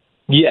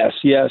 Yes.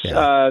 Yeah.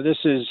 This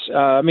is,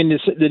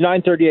 the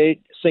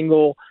 938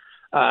 single,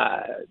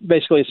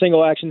 basically a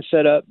single action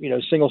setup,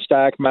 single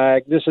stack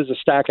mag. This is a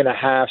stack and a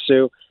half,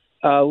 so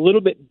a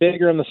little bit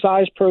bigger in the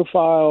size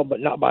profile, but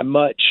not by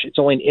much. It's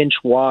only an inch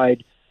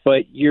wide,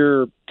 but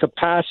your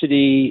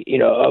capacity,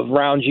 of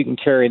rounds you can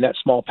carry in that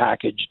small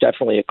package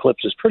definitely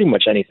eclipses pretty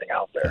much anything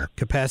out there. Yeah,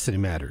 capacity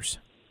matters.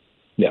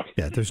 Yeah,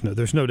 there's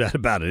no doubt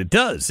about it. It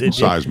does.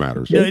 Size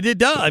matters. It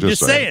does. I'm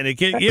just saying.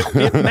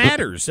 It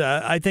matters.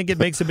 I think it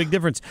makes a big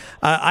difference.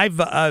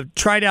 I've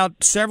tried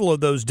out several of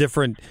those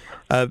different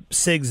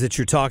SIGs that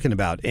you're talking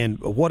about,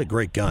 and what a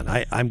great gun.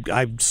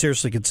 I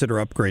seriously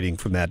consider upgrading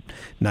from that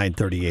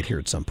 938 here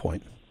at some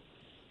point.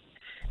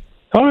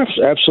 Oh,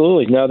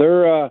 absolutely. No,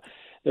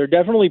 they're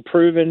definitely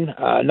proven,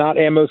 not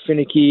ammo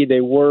finicky.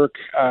 They work.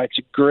 It's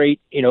a great,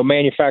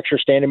 manufacturer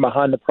standing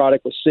behind the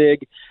product with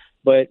SIG.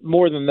 But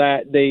more than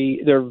that,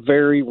 they're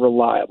very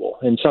reliable,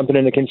 and something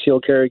in a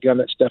concealed carry gun,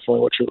 that's definitely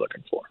what you're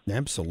looking for.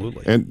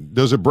 Absolutely. And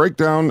does it break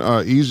down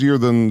easier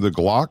than the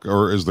Glock,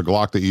 or is the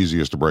Glock the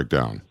easiest to break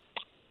down?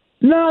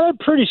 No,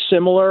 they're pretty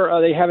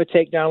similar. They have a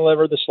takedown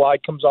lever. The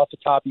slide comes off the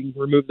top. You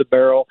can remove the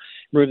barrel,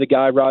 remove the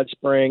guide rod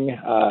spring.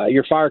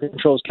 Your fire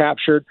control is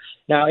captured.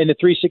 Now, in the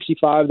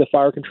 365, the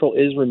fire control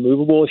is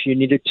removable. If you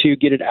needed to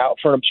get it out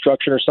for an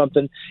obstruction or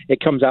something, it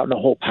comes out in a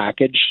whole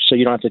package, so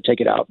you don't have to take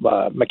it out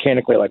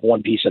mechanically like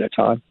one piece at a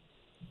time.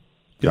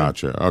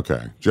 Gotcha.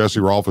 Okay. Jesse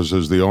Rolfus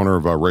is the owner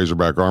of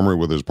Razorback Armory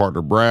with his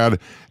partner Brad,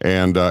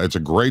 and it's a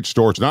great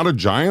store. It's not a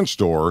giant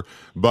store,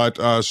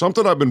 but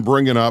something I've been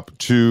bringing up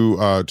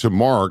to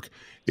Mark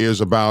is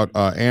about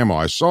ammo.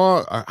 I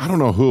saw, I don't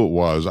know who it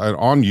was,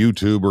 on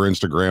YouTube or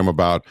Instagram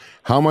about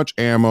how much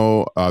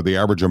ammo the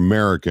average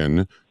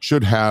American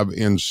should have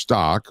in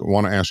stock. I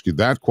want to ask you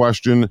that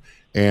question,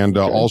 and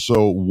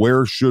also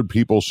where should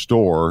people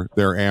store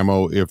their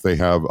ammo if they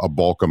have a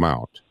bulk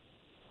amount?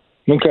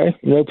 Okay,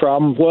 no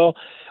problem. Well,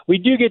 we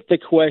do get the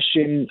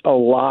question a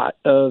lot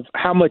of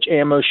how much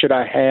ammo should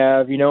I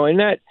have, and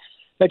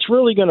that's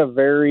really going to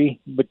vary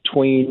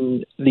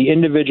between the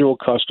individual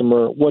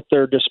customer, what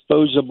their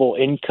disposable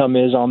income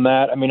is on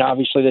that. I mean,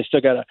 obviously they still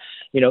got to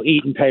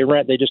eat and pay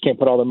rent. They just can't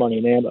put all their money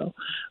in ammo.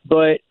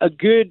 But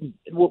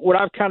what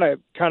I've kind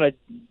of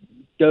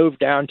dove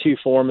down to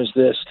for them is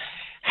this: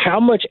 how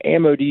much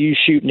ammo do you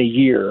shoot in a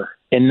year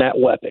in that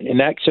weapon?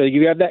 So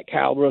you have that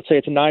caliber. Let's say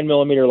it's a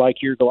 9mm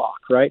like your Glock,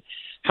 right?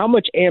 How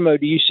much ammo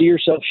do you see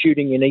yourself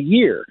shooting in a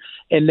year?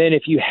 And then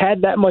if you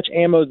had that much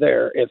ammo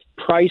there, if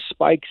price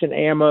spikes in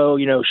ammo,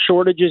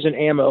 shortages in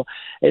ammo,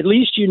 at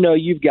least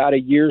you've got a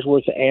year's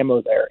worth of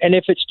ammo there. And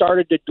if it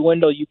started to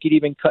dwindle, you could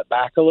even cut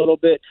back a little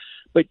bit.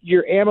 But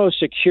your ammo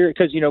secure,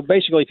 because,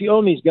 basically if you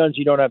own these guns,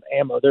 you don't have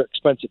ammo. They're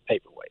expensive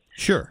paperweight.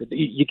 Sure.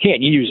 You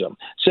can't use them.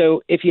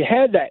 So if you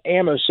had that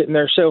ammo sitting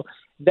there,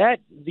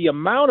 the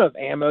amount of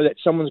ammo that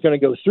someone's going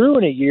to go through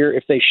in a year,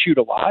 if they shoot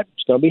a lot,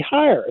 it's going to be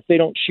higher. If they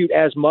don't shoot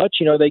as much,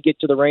 they get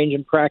to the range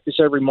and practice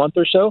every month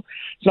or so,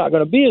 it's not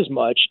going to be as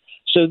much.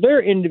 So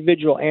their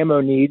individual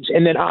ammo needs,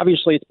 and then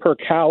obviously it's per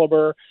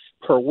caliber,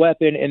 per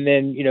weapon, and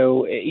then,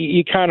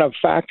 you kind of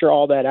factor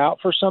all that out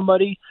for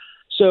somebody.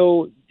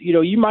 So,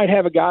 you might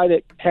have a guy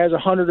that has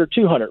 100 or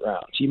 200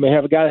 rounds. You may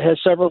have a guy that has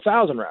several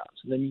thousand rounds.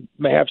 And then you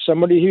may have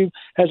somebody who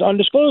has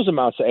undisclosed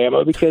amounts of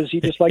ammo because he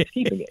just likes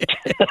keeping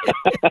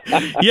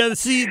it. Yeah,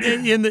 see,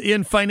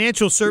 in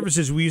financial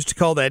services, we used to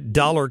call that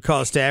dollar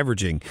cost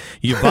averaging.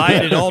 You buy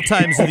it at all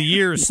times of the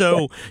year,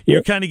 so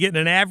you're kind of getting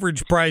an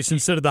average price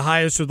instead of the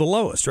highest or the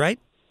lowest, right?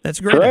 That's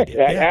great. Correct.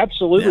 Yeah.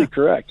 Absolutely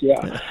correct.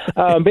 Yeah.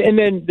 And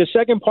then the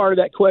second part of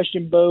that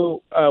question,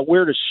 Bo,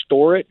 where to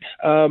store it.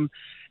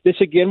 This,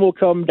 again, will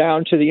come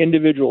down to the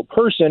individual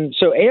person.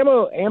 So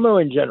ammo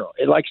in general,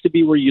 it likes to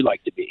be where you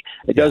like to be.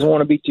 It doesn't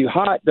want to be too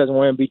hot, doesn't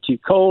want to be too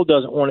cold,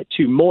 doesn't want it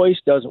too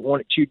moist, doesn't want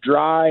it too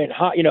dry and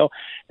hot.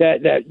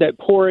 That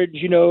porridge,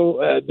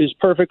 is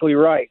perfectly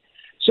right.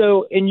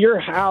 So in your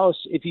house,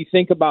 if you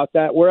think about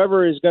that,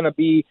 wherever is going to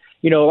be,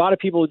 a lot of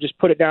people just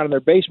put it down in their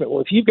basement.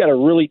 Well, if you've got a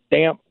really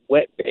damp,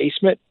 wet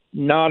basement,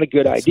 not a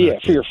good idea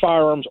for your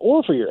firearms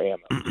or for your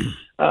ammo.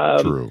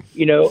 True.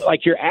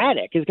 Like your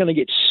attic is going to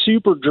get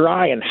super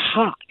dry and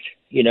hot,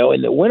 in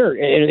the winter.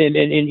 And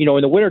in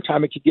the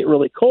wintertime, it could get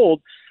really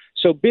cold.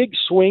 So big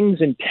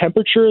swings in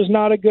temperature is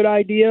not a good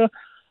idea.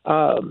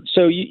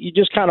 So you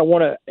just kind of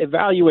want to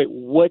evaluate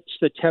what's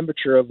the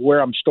temperature of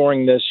where I'm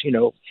storing this,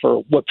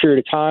 for what period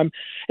of time.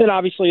 And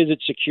obviously, is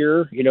it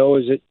secure?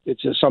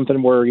 It's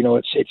something where,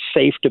 it's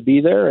safe to be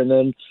there. And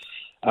then,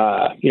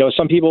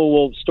 some people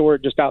will store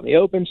it just out in the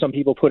open. Some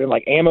people put in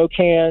like ammo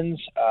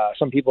cans.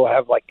 Some people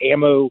have like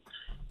ammo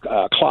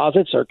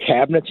closets or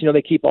cabinets.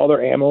 They keep all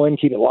their ammo in,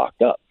 keep it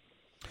locked up.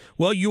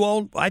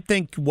 Well, I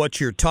think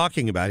what you're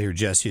talking about here,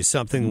 Jesse, is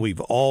something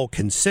we've all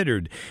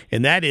considered,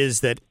 and that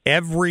is that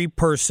every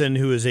person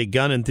who is a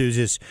gun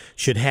enthusiast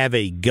should have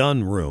a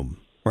gun room,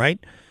 right?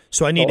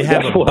 So I need to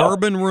have a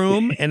bourbon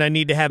room, and I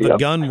need to have a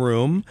gun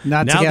room.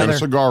 Not together. A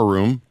cigar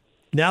room.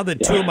 Now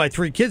that two of my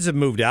three kids have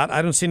moved out,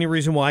 I don't see any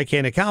reason why I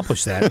can't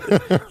accomplish that,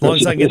 as long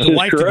as I can get the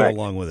wife to go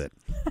along with it.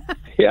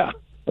 Yeah.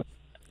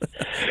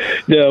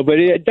 No, but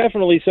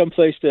definitely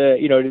someplace to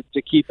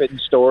to keep it and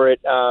store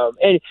it.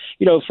 And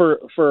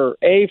for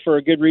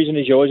a good reason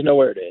is you always know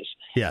where it is.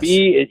 Yes.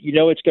 B,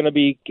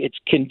 it's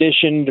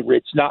conditioned.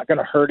 It's not going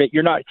to hurt it.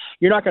 You're not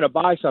going to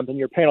buy something.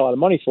 You're paying a lot of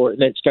money for it,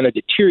 and it's going to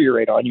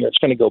deteriorate on you. It's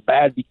going to go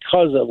bad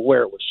because of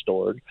where it was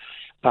stored.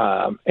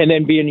 And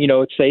then being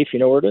it's safe. You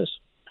know where it is.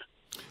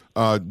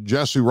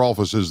 Jesse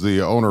Rolfus is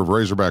the owner of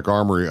Razorback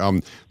Armory.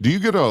 Do you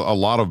get a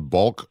lot of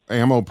bulk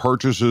ammo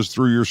purchases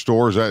through your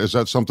store? Is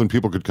that something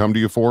people could come to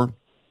you for?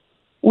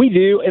 We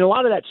do, and a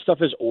lot of that stuff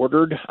is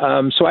ordered.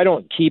 So I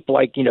don't keep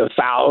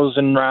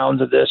 1,000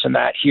 rounds of this and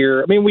that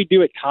here. I mean, we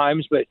do at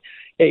times, but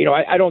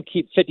I don't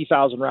keep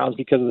 50,000 rounds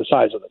because of the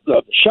size of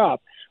the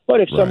shop. But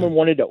if someone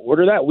wanted to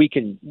order that, we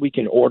can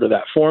order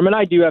that for them. And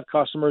I do have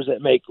customers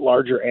that make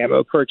larger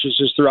ammo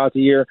purchases throughout the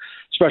year,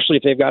 especially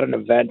if they've got an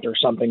event or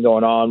something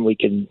going on. We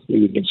can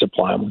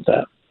supply them with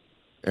that.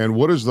 And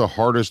what is the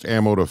hardest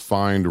ammo to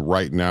find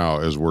right now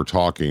as we're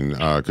talking?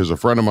 Because a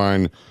friend of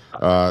mine,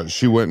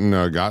 she went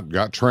and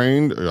got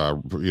trained,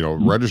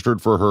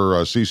 registered for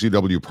her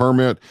CCW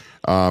permit,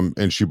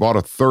 and she bought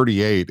a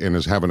 38 and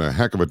is having a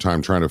heck of a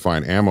time trying to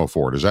find ammo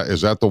for it.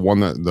 Is that the one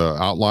the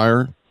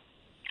outlier?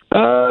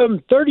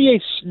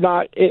 38's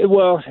not,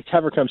 well,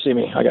 have her come see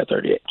me. I got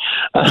 38.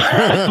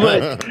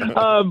 But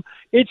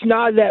it's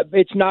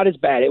not as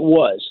bad. It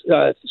was.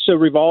 So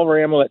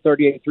revolver ammo at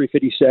 38,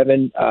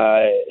 357,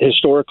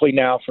 historically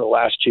now for the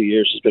last 2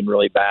 years has been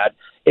really bad.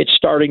 It's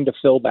starting to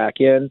fill back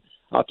in.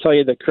 I'll tell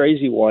you the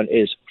crazy one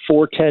is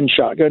 410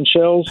 shotgun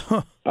shells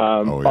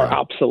are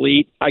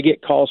obsolete. I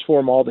get calls for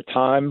them all the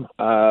time.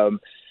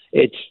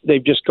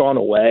 They've just gone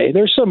away.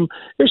 There's some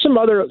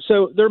other,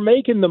 so they're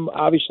making them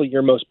obviously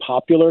your most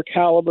popular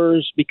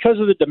calibers because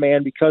of the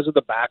demand, because of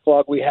the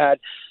backlog we had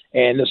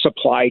and the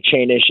supply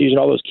chain issues and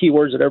all those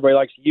keywords that everybody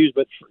likes to use.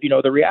 But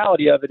the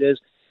reality of it is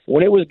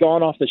when it was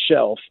gone off the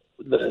shelf,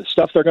 the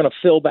stuff they're going to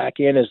fill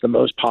back in is the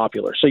most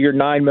popular. So your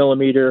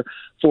 9mm,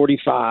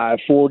 45,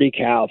 40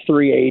 cal,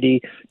 380,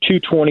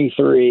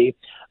 223,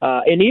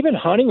 and even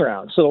hunting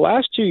rounds. So the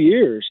last 2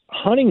 years,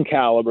 hunting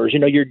calibers,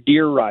 your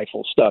deer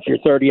rifle stuff, your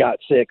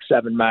 30-06,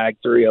 7 mag,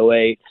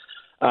 308,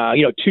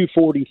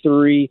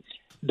 .243.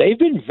 They've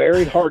been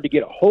very hard to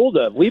get a hold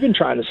of. We've been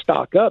trying to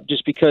stock up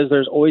just because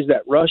there's always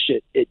that rush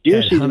at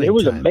deer season. It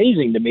was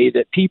amazing to me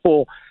that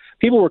people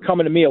were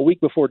coming to me a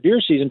week before deer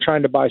season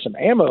trying to buy some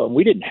ammo, and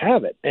we didn't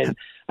have it. And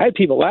I had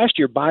people last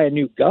year buy a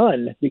new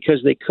gun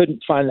because they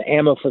couldn't find the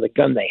ammo for the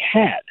gun they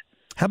had.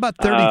 How about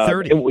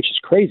 30-30? Which is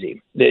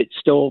crazy. It's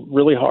still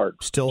really hard.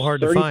 Still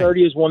hard to find.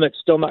 30-30 is one that's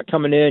still not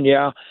coming in,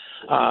 yeah.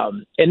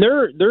 And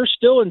they're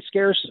still in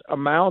scarce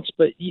amounts.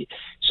 But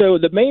so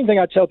the main thing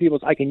I tell people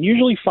is I can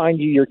usually find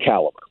you your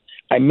caliber.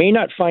 I may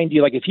not find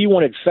you, like if you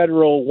wanted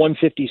Federal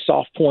 150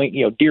 soft point,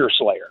 Deer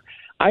Slayer,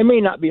 I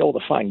may not be able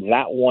to find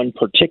that one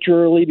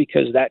particularly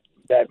because that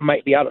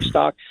might be out of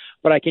stock.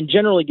 But I can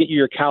generally get you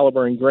your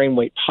caliber and grain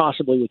weight,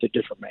 possibly with a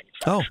different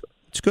manufacturer. Oh.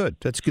 It's good.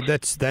 That's good.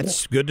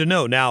 That's good to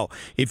know. Now,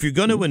 if you're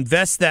going to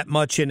invest that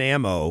much in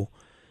ammo,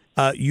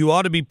 you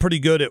ought to be pretty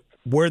good at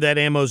where that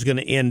ammo is going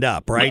to end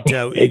up, right?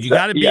 Exactly. You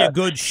got to be a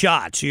good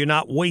shot, so you're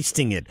not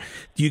wasting it.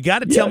 You got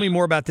to tell me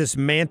more about this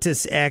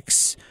Mantis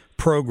X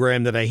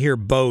program that I hear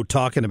Bo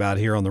talking about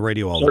here on the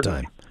radio all the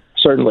time.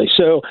 Certainly.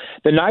 So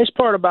the nice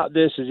part about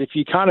this is if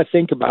you kind of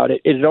think about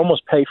it, it'd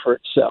almost pay for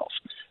itself.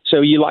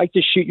 So you like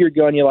to shoot your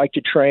gun, you like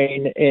to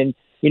train, and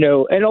and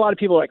a lot of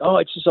people are like, oh,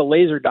 it's just a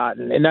laser dot,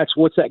 and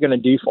what's that going to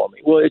do for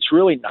me? Well, it's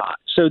really not.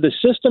 So the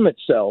system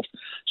itself,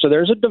 so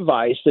there's a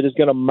device that is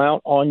going to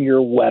mount on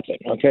your weapon,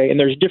 okay? And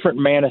there's different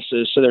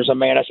Manises. So there's a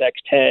Mantis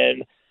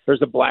X10, there's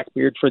the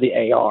Blackbeard for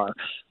the AR.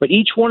 But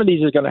each one of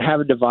these is going to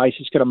have a device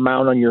that's going to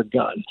mount on your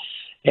gun.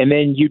 And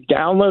then you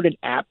download an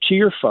app to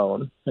your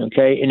phone,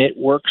 okay, and it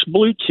works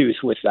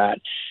Bluetooth with that.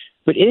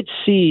 But it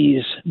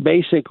sees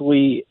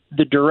basically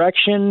the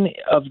direction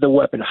of the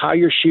weapon, how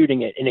you're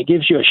shooting it, and it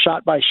gives you a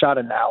shot-by-shot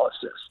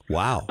analysis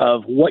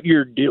of what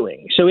you're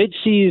doing. So it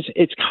sees –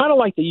 it's kind of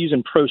like they use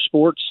in pro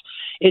sports.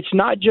 It's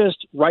not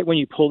just right when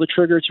you pull the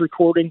trigger it's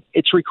recording.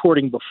 It's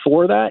recording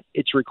before that,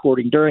 it's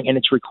recording during, and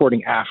it's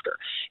recording after.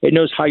 It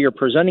knows how you're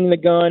presenting the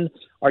gun.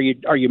 Are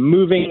you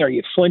moving? Are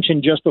you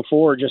flinching just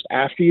before or just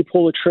after you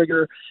pull the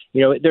trigger?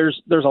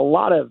 There's a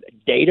lot of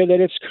data that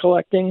it's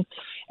collecting.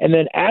 And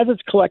then as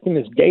it's collecting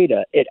this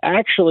data, it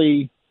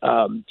actually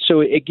so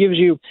it gives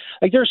you,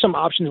 like there's some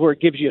options where it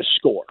gives you a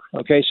score.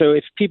 Okay, so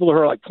if people who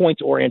are like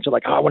points oriented,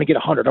 like, I want to get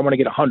 100, I want to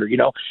get 100,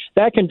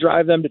 that can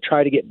drive them to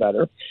try to get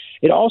better.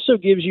 It also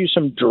gives you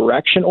some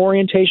direction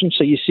orientation.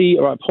 So you see,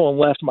 am I pulling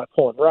left, am I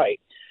pulling right?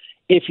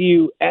 As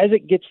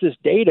it gets this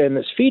data and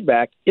this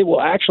feedback, it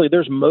will actually,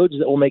 there's modes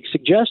that will make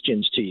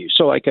suggestions to you.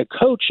 So like a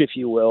coach, if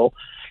you will,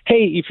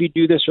 hey, if you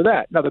do this or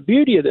that. Now, the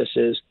beauty of this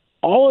is,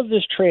 all of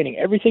this training,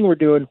 everything we're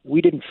doing,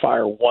 we didn't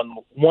fire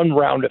one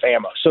round of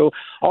ammo. So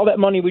all that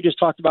money we just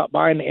talked about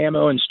buying the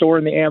ammo and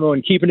storing the ammo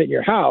and keeping it in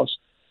your house,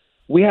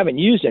 we haven't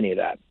used any of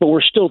that. But we're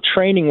still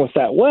training with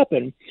that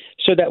weapon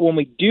so that when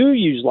we do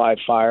use live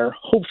fire,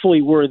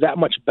 hopefully we're that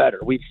much better.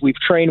 We've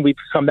trained, we've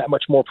become that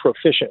much more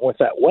proficient with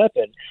that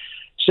weapon.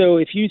 So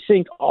if you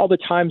think all the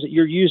times that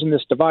you're using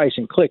this device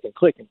and click and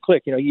click and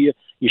click, you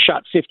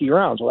shot 50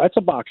 rounds. Well, that's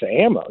a box of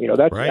ammo.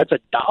 That's a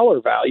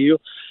dollar value.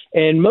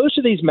 And most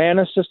of these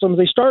Mantis systems,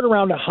 they start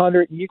around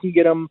 100, and you can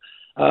get them.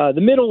 The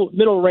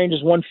middle range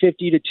is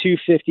 150 to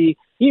 250.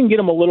 You can get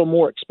them a little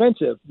more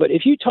expensive. But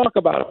if you talk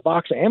about a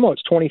box of ammo,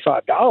 it's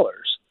 $25.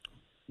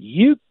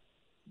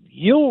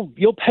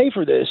 You'll pay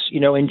for this,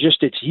 in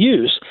just its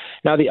use.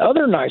 Now, the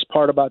other nice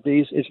part about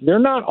these is they're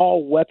not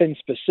all weapon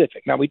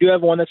specific. Now, we do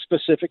have one that's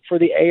specific for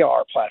the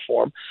AR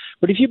platform.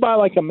 But if you buy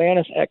like a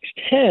Mantis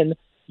X10,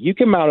 you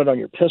can mount it on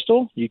your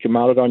pistol, you can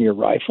mount it on your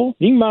rifle,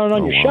 you can mount it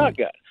on your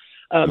shotgun.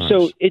 Nice.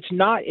 So it's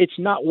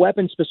not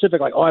weapon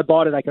specific, like, I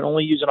bought it, I can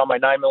only use it on my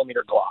 9mm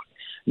Glock.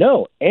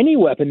 No, any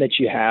weapon that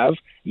you have,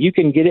 you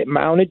can get it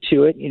mounted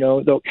to it,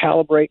 they'll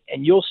calibrate,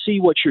 and you'll see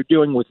what you're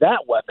doing with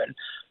that weapon.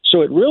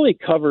 So it really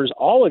covers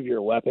all of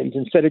your weapons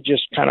instead of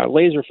just kind of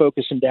laser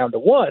focusing down to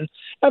one.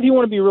 Now, if you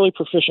want to be really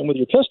proficient with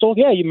your pistol,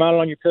 you mount it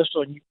on your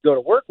pistol and you go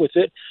to work with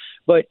it.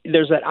 But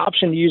there's that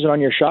option to use it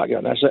on your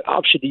shotgun. There's that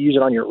option to use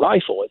it on your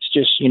rifle. It's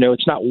just,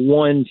 it's not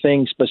one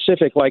thing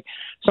specific. Like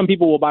some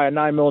people will buy a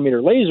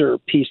 9mm laser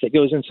piece that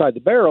goes inside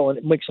the barrel and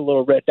it makes a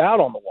little red dot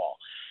on the wall.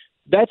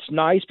 That's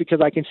nice because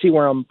I can see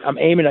where I'm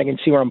aiming, I can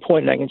see where I'm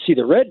pointing, I can see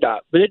the red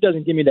dot, but it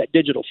doesn't give me that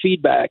digital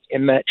feedback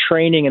and that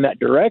training and that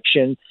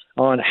direction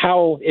on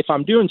how, if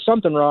I'm doing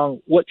something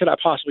wrong, what could I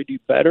possibly do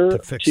better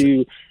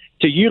to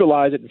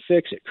utilize it and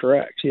fix it.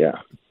 Correct. Yeah.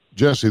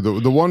 Jesse,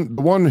 the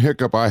one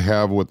hiccup I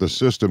have with the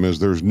system is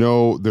there's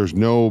no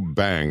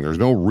bang, there's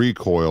no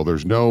recoil,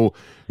 there's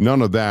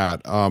none of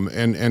that.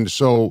 And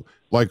so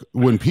like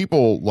when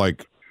people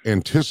like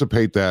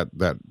anticipate that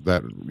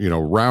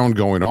round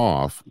going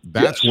off,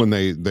 that's when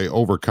they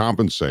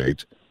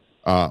overcompensate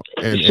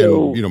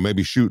and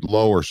maybe shoot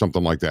low or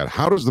something like that.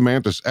 How does the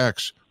Mantis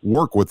X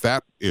work with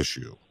that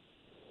issue?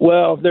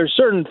 Well, there's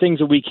certain things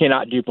that we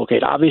cannot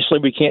duplicate. Obviously,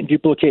 we can't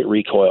duplicate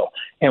recoil,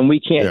 and we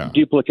can't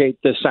duplicate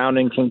the sound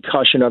and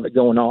concussion of it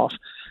going off.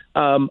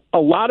 A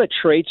lot of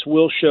traits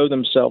will show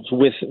themselves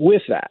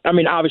with that. I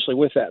mean, obviously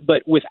with that,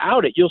 but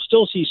without it, you'll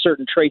still see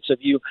certain traits of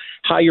you,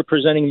 how you're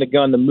presenting the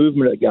gun, the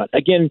movement of the gun.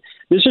 Again,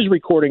 this is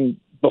recording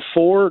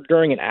before,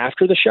 during, and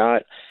after the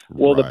shot.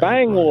 Well, the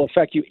bang will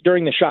affect you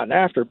during the shot and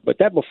after, but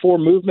that before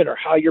movement or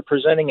how you're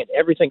presenting and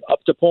everything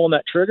up to pulling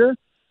that trigger,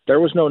 there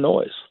was no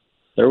noise.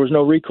 There was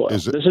no recoil.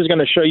 This is going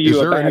to show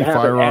you a bad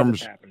habit as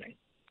it's happening.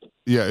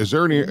 Yeah, is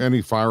there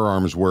any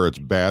firearms where it's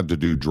bad to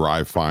do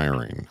dry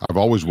firing? I've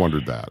always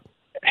wondered that.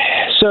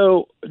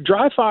 So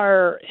dry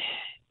fire,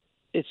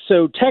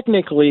 so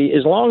technically,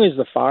 as long as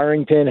the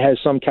firing pin has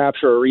some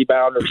capture or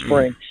rebound or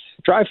spring,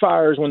 dry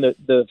fire is when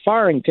the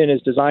firing pin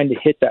is designed to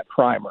hit that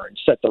primer and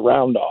set the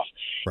round off.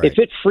 Right. If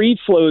it free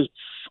flows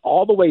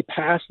all the way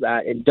past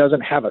that and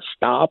doesn't have a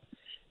stop,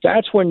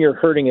 that's when you're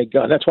hurting a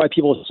gun. That's why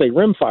people say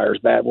rim fire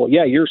is bad. Well,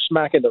 yeah, you're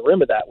smacking the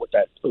rim of that with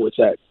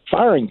that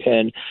firing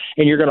pin,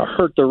 and you're going to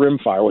hurt the rim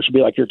fire, which would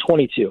be like your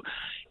 22.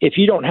 If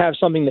you don't have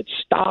something that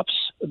stops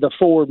the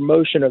forward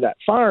motion of that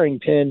firing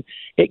pin,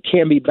 it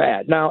can be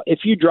bad. Now, if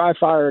you dry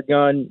fire a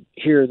gun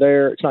here or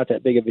there, it's not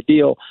that big of a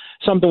deal.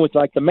 Something with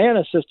like the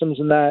Mana systems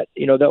and that,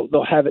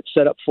 they'll have it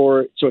set up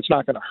for it, so it's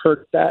not going to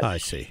hurt that. I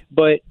see.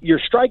 But your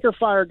striker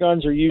fire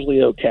guns are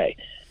usually okay.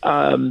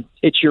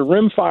 It's your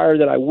rim fire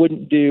that I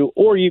wouldn't do,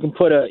 or you can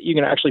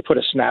actually put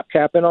a snap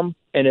cap in them,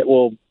 and it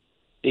will,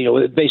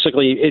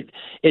 basically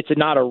it's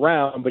not a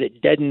round, but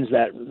it deadens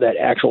that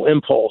actual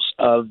impulse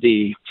of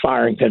the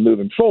firing pin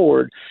moving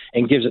forward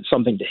and gives it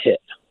something to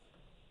hit.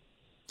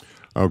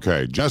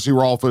 Okay, Jesse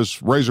Rolfus,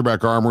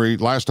 Razorback Armory.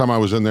 Last time I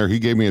was in there, he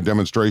gave me a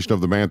demonstration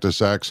of the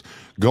Mantis X.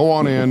 Go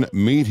on in,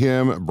 meet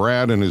him,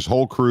 Brad and his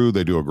whole crew.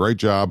 They do a great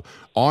job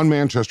on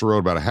Manchester Road,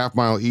 about a half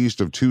mile east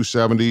of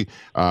 270.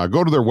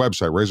 Go to their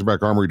website,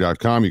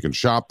 RazorbackArmory.com. You can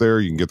shop there.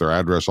 You can get their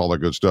address, all that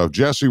good stuff.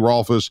 Jesse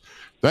Rolfus,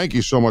 thank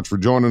you so much for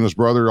joining us,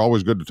 brother.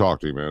 Always good to talk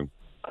to you, man.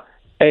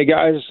 Hey,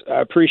 guys,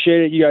 I appreciate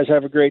it. You guys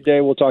have a great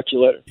day. We'll talk to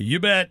you later. You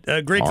bet.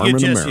 Great to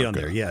get Jesse on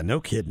there. Yeah, no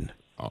kidding.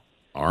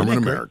 Arm in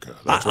America.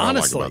 That's what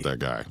honestly, I like about that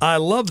guy. I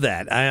love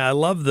that. I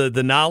love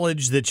the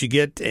knowledge that you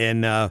get,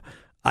 and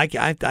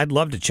I'd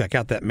love to check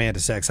out that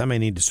Mantis X. I may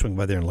need to swing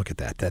by there and look at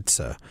that.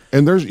 That's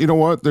and there's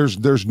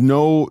there's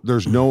no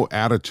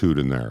attitude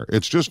in there.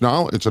 It's just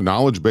it's a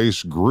knowledge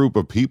based group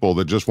of people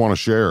that just want to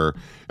share.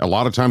 A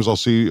lot of times I'll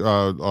see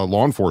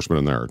law enforcement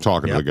in there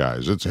talking to the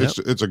guys.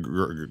 It's a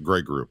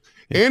great group.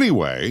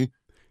 Anyway.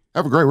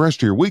 Have a great rest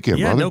of your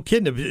weekend, brother. Yeah, no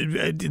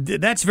kidding.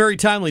 That's very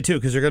timely, too,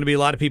 because there are going to be a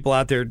lot of people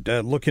out there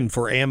looking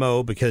for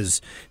ammo because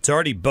it's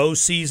already bow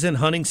season,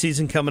 hunting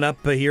season coming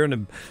up here in a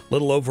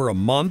little over a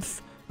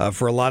month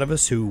for a lot of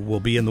us who will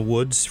be in the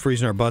woods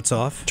freezing our butts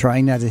off.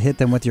 Trying not to hit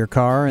them with your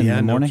car in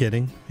the morning? Yeah, no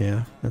kidding.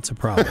 Yeah, that's a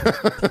problem.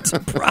 That's a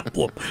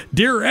problem.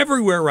 Deer are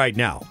everywhere right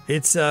now.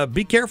 It's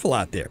be careful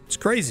out there. It's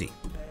crazy.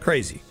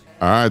 Crazy.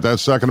 All right,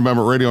 that's Second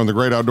Amendment Radio and the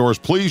Great Outdoors.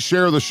 Please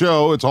share the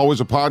show. It's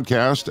always a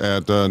podcast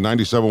at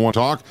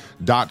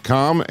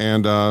 971talk.com.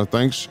 And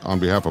thanks on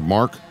behalf of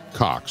Mark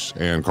Cox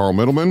and Carl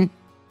Middleman.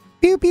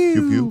 Pew, pew.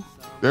 Pew, pew.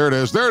 There it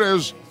is. There it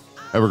is.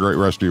 Have a great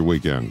rest of your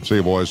weekend. See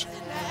you, boys.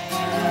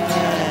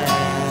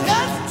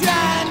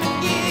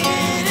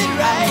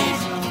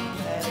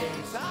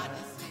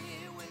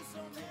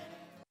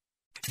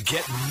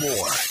 Get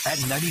more at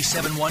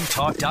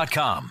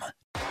 971talk.com.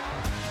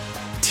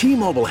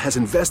 T-Mobile has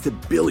invested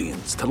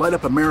billions to light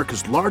up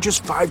America's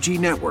largest 5G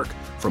network,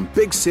 from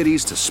big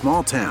cities to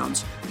small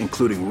towns,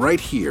 including right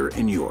here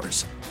in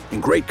yours.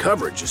 And great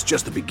coverage is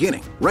just the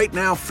beginning. Right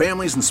now,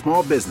 families and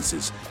small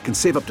businesses can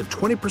save up to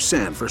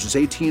 20% versus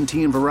AT&T and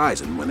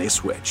Verizon when they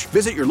switch.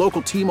 Visit your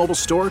local T-Mobile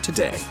store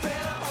today.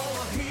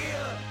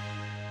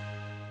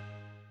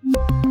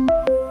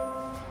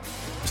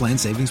 Plan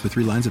savings with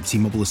 3 lines of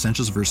T-Mobile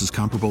Essentials versus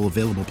comparable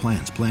available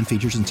plans. Plan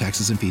features and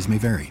taxes and fees may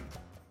vary.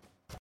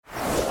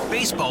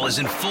 Baseball is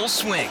in full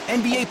swing.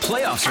 NBA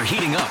playoffs are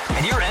heating up,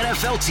 and your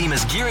NFL team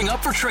is gearing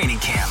up for training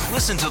camp.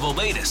 Listen to the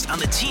latest on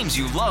the teams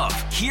you love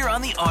here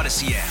on the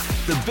Odyssey app.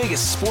 The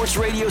biggest sports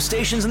radio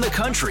stations in the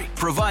country,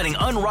 providing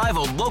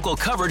unrivaled local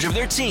coverage of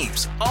their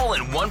teams, all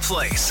in one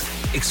place.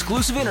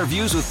 Exclusive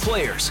interviews with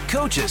players,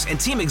 coaches, and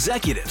team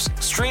executives,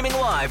 streaming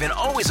live and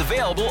always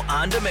available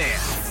on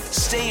demand.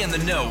 Stay in the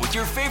know with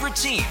your favorite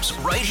teams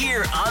right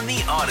here on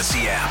the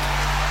Odyssey app.